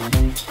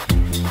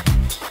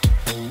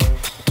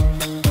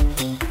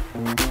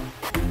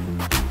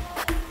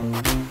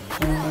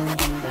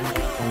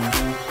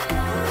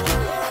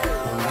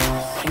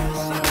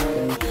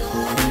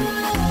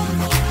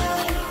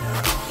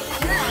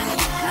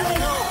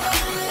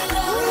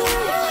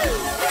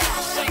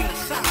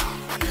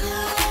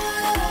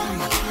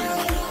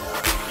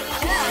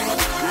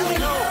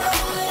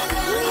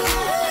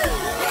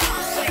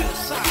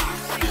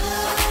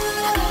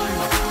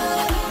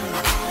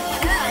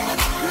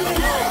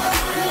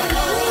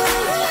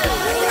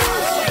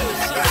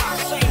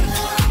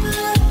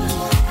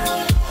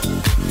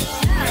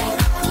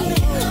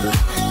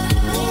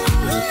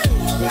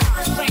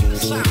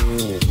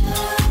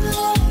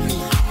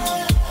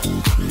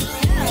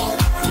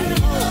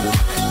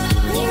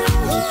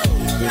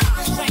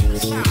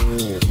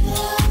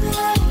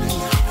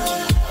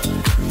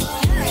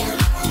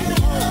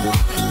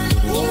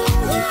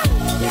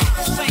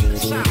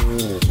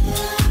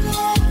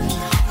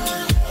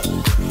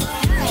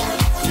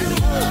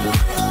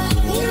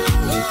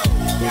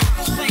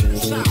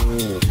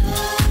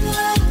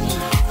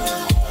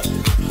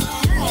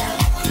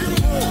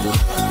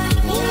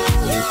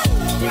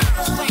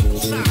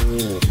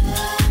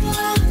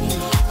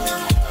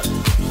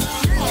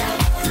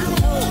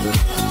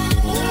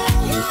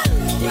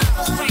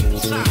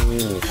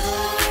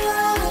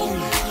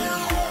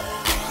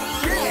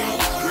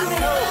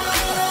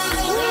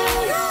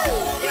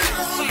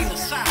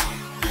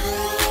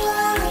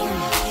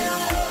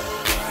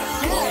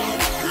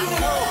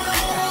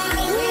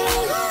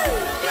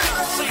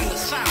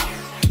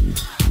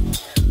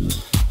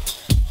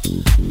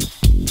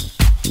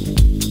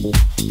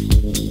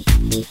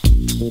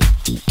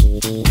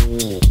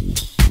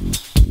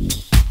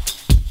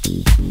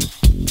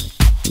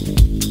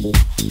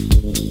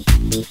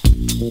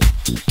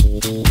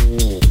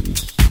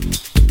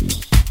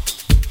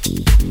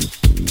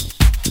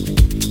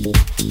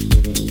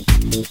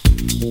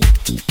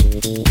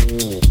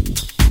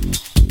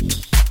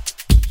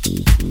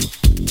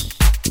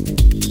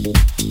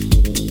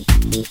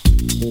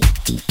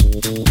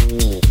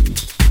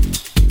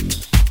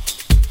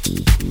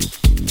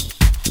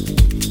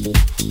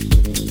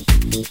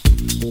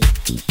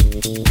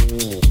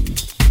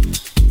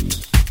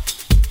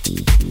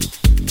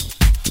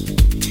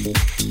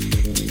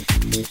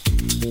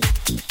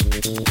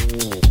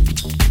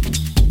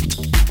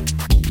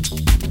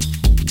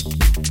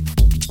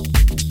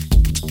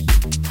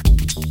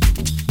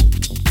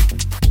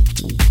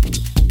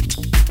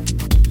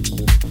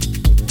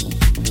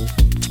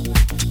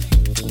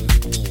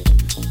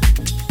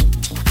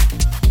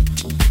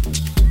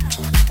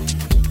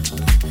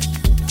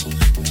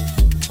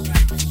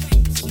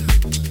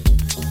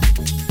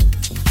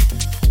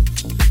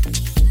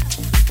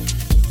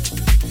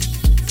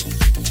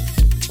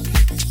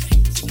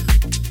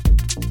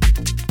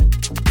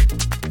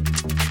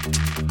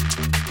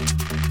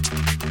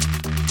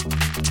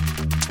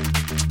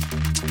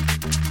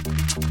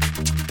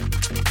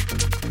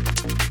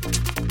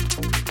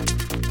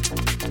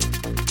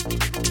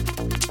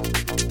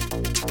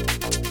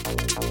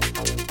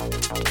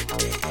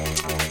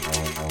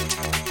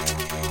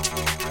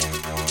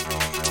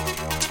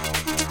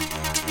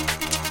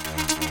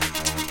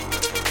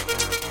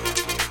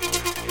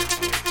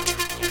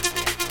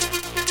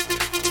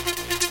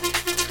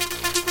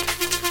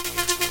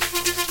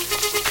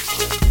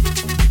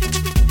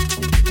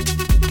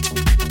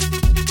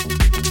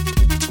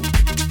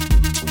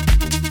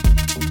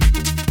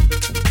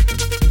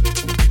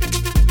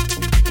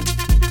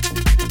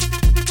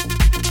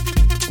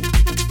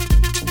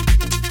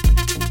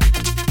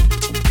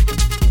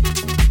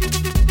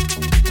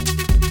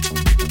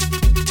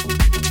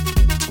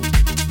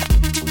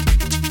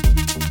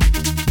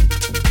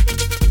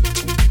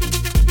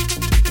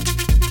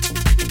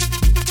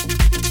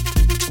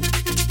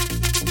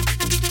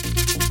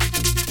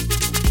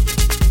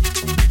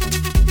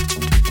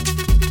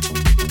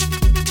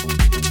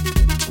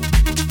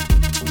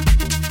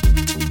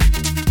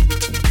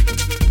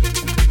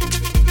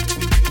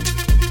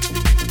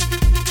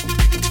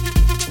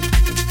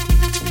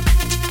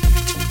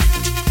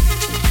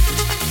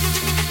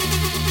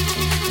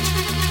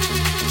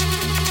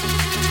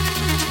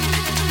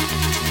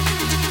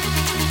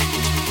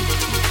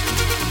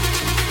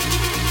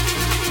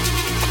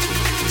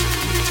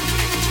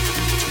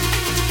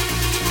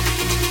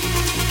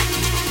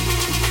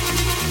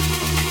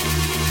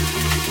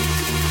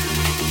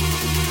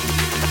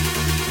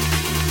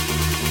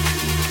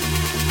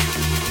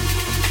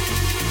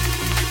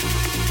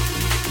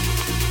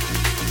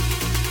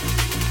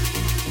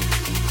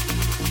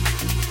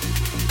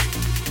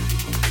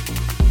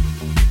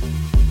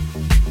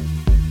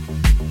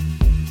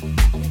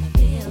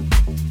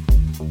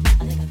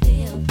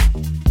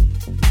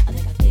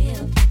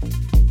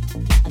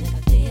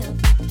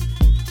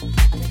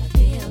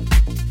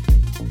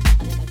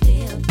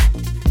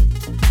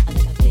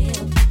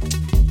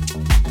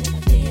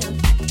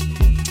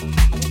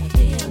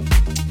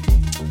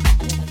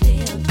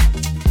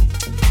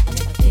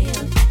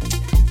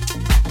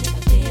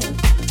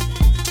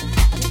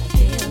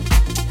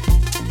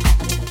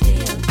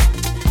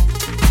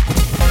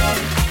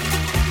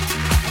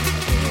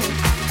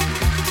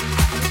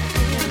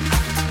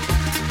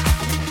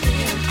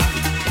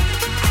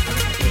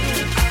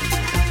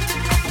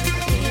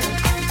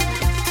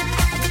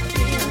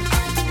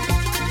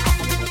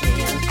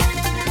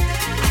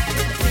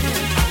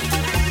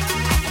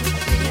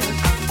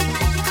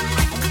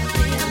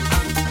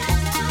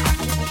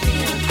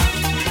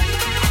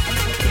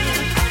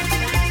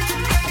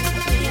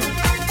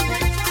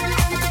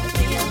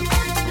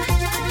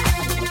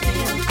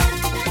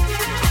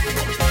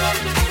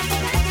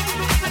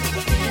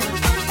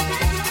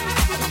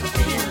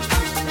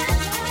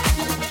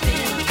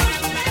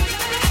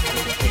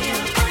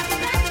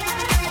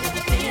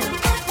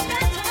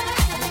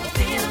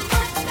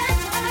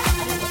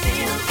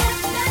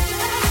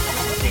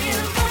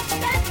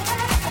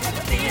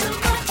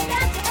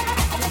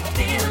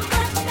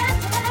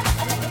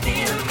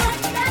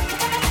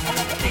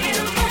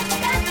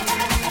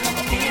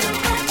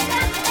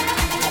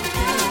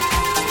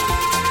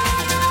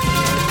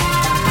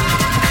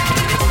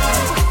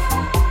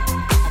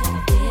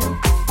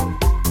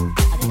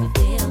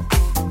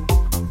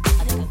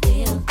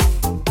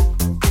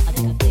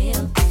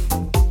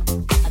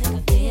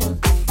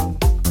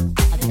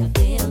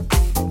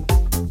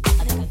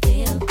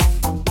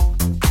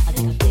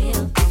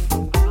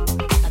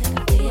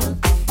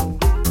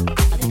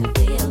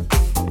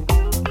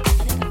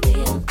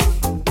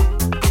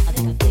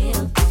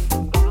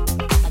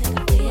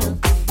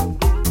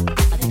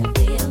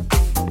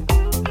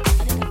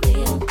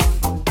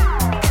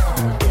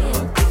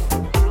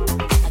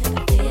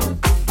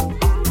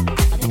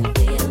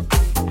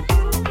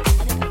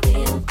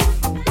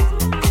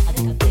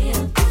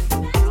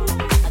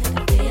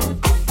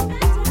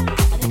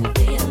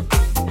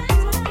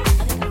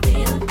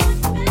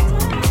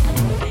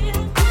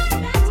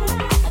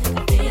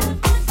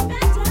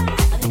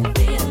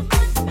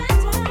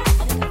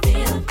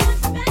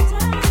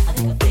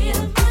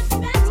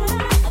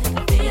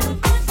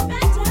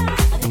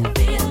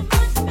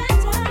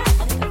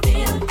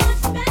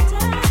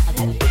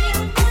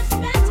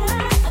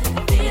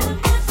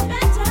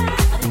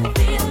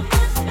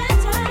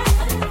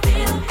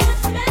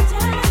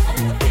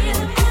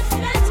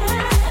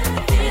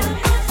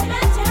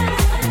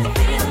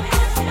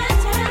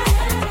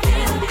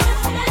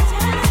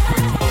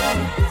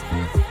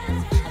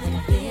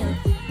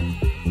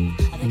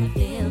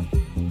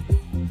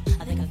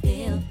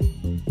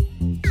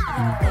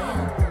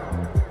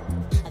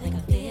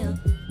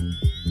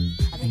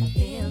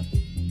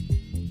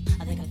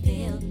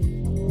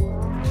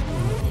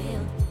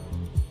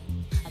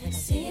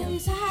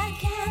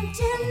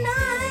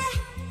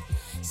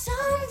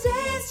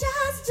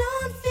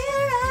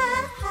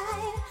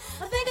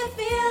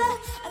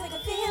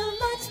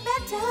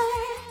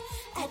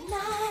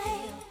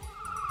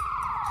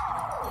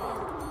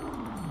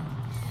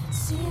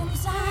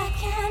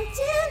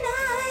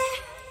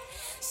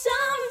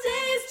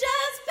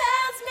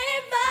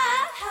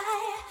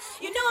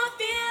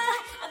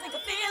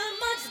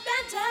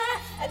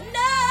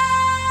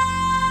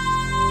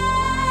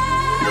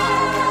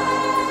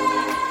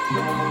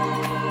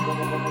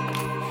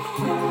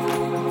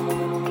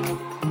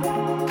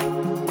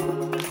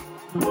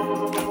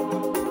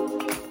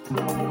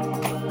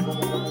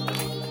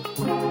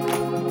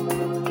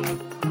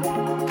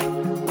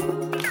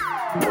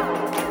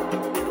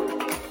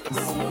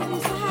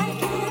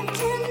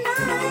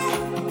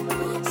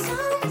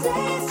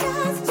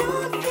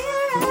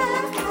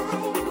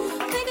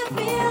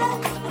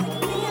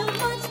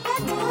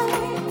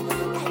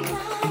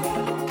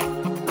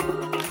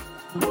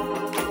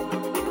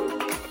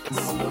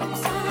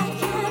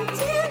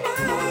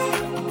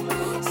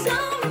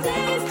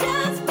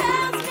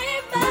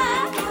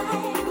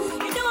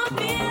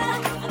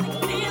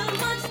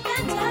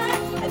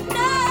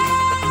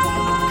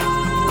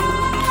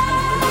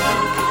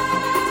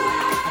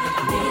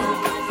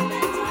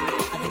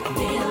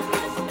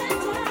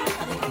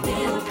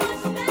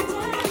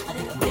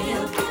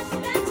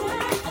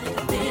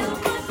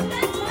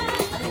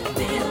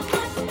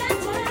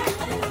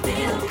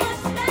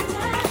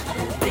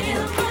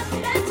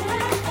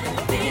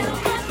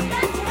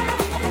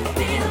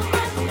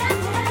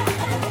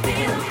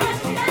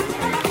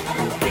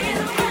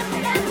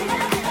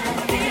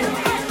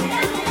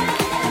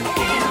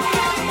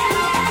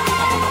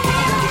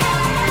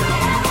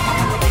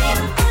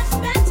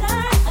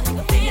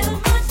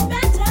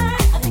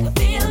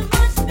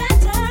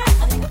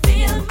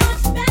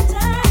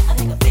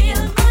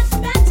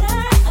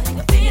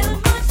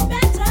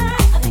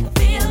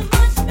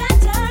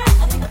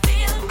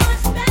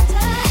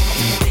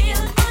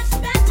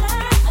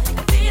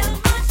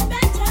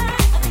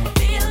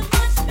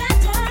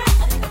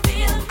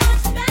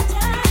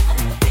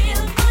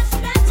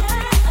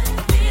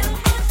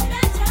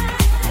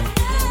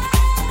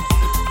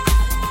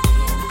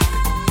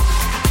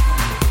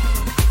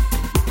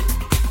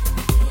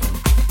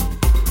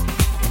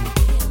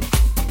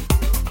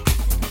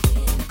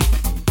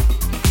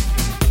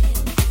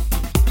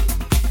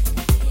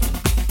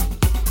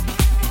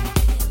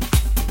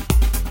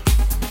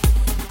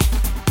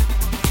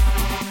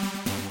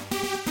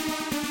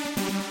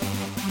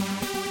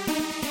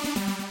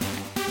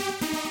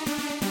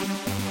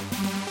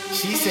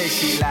 She says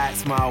she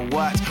likes my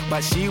watch,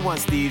 but she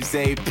wants Steve's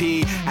AP.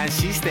 And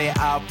she stay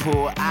up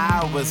all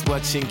hours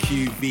watching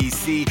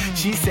QVC.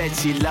 She said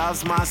she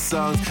loves my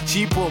songs,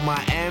 she bought my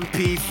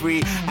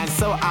MP3. And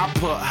so I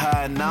put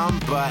her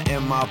number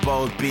in my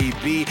bold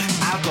BB.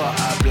 I got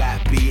a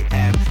black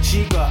BM,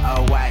 she got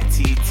a white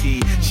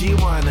TT. She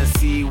wanna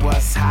see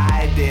what's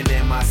hiding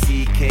in my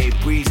CK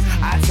briefs.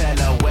 I tell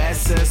her wear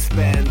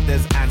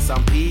suspenders and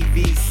some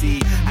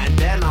PVC, and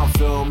then I'll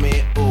film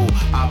it all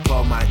up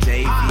on my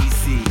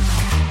JVC.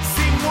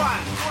 Scene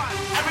one,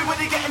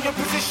 everybody get in your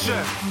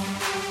position.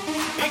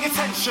 Pay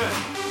attention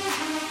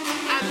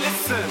and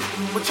listen.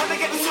 We're trying to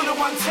get this all in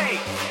one take,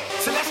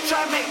 so let's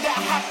try and make that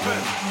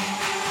happen.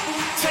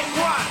 Take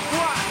one,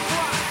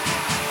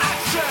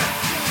 action.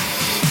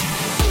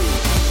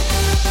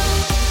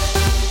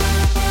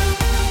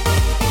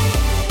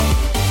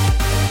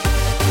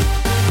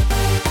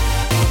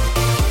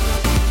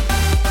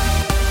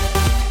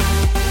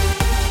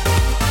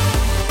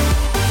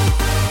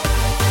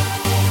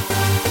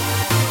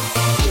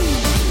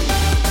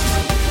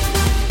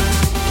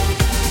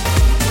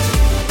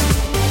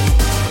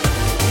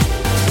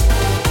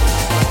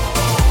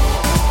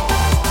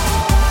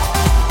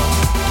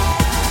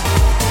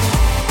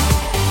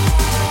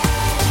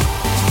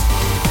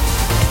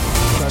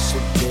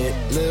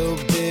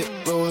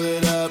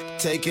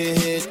 Take a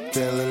hit,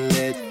 feeling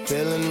lit,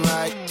 feeling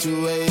right.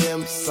 2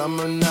 a.m.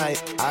 summer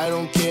night, I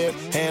don't care.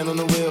 Hand on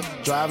the wheel,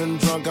 driving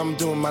drunk, I'm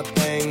doing my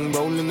thing.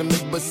 Rolling the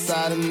mid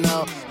beside and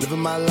out, living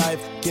my life,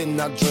 getting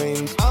our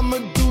dreams. I'ma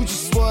do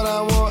just what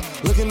I want,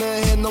 looking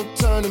ahead, no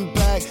turning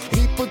back.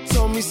 People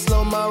told me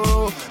slow my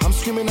roll, I'm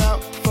screaming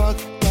out, fuck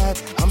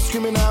that. I'm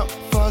screaming out,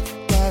 fuck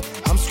that.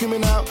 I'm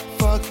screaming out,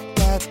 fuck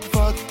that,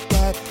 fuck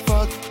that,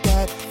 fuck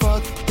that,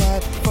 fuck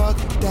that, fuck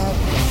that.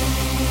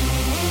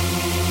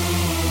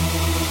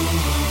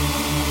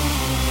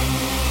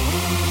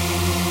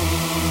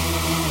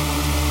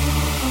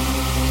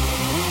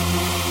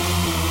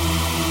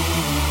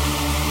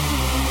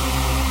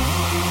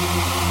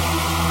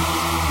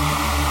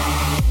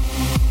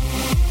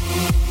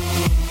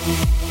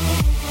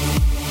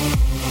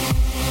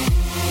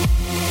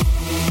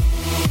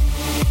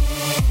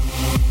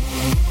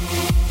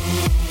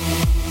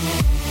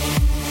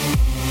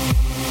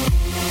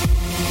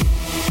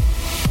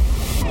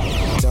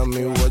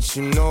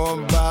 You know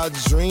about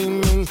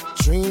dreaming,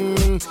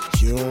 dreaming.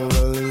 You don't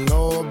really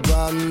know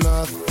about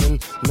nothing,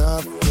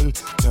 nothing.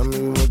 Tell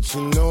me what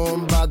you know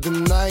about the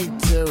night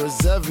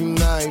terrors every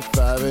night.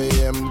 5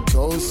 a.m.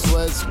 cold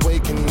sweats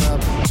waking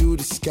up to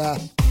the sky.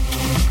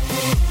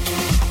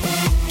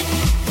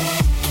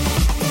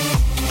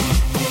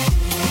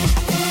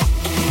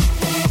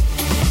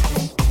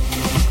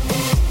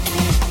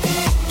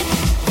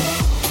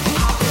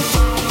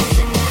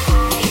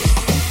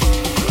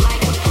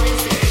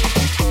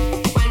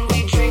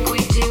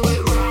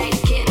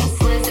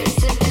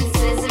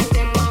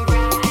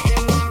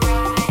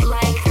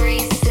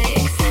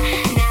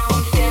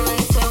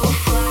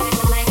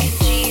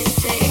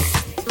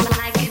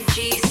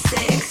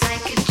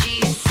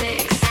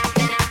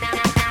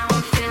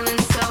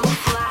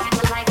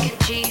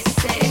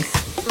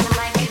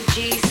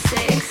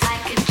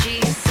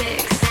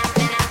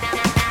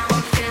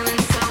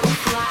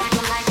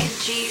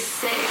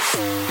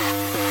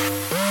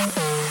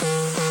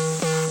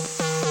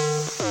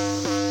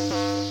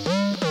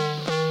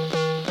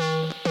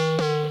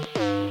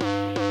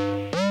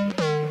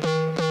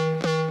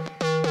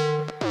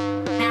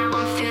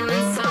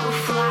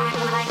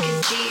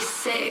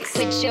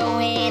 Put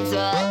your hands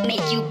up,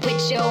 make you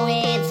put your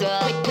hands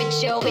up.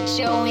 Put your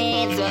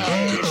hands up.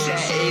 It's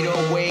that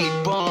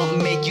 808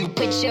 bump, make you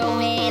put your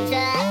hands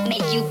up,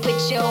 make you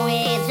put your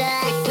hands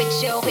up.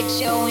 Put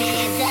your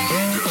hands up.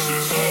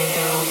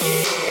 hell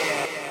yeah.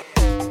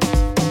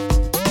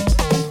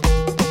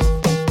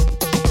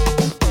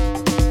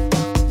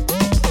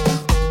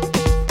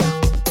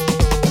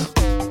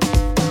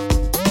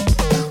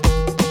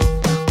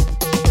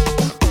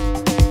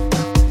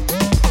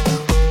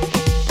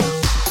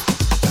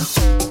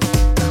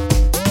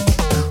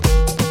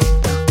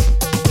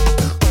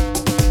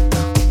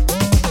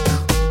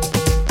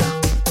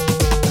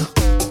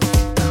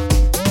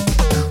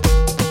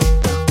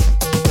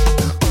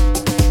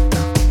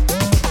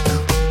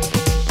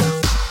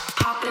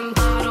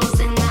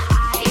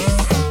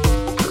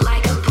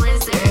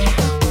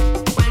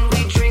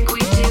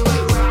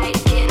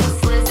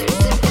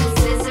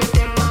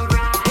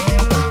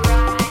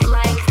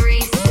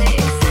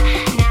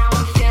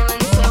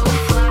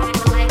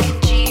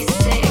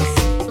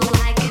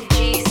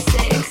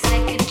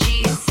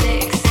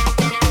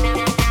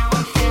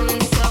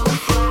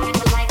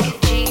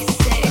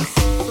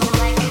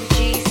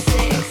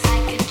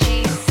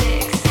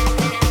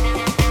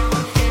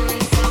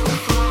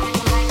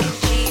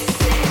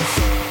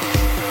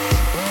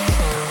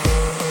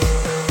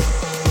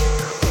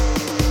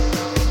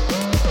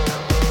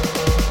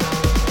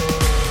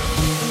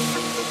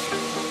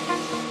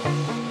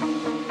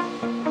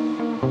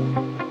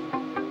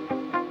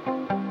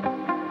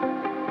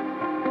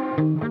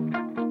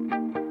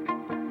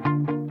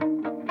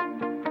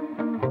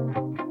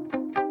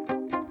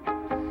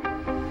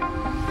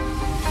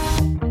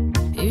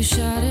 You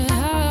shout it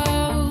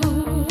out,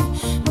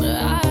 but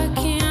I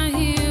can't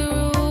hear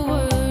a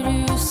word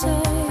you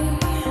say.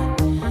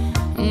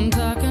 I'm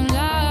talking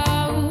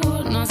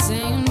loud, not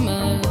saying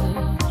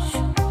much.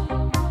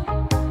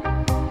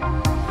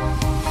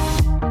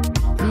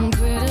 I'm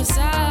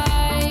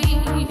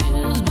criticized,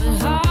 but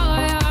how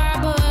your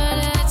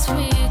bullets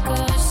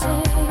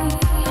ricochet.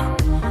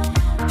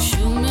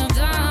 Shoot me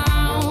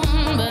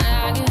down, but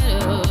I get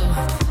up.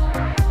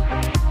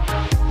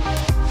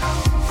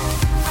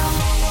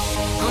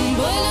 I'm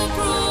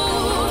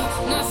bulletproof,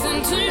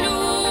 nothing to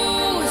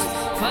lose.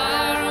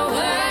 Far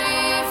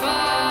away,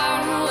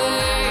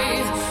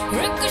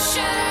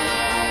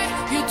 ricochet.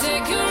 You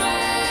take your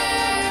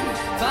aim.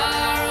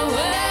 Far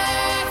away.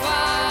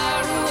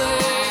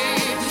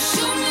 You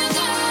shoot me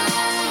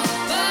down,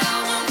 but I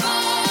won't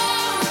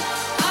fall.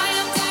 I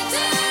am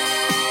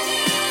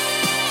titanium.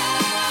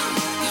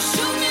 You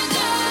shoot me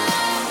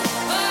down,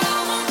 but I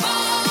won't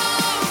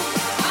fall.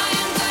 I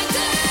am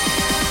titanium.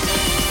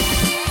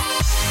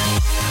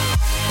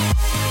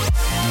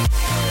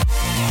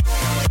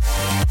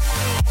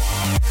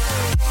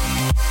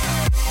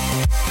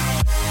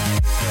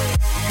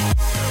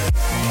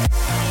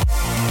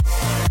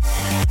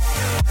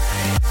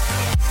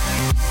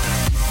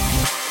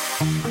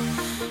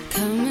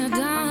 Cut me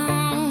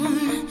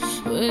down,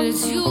 but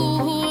it's you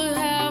who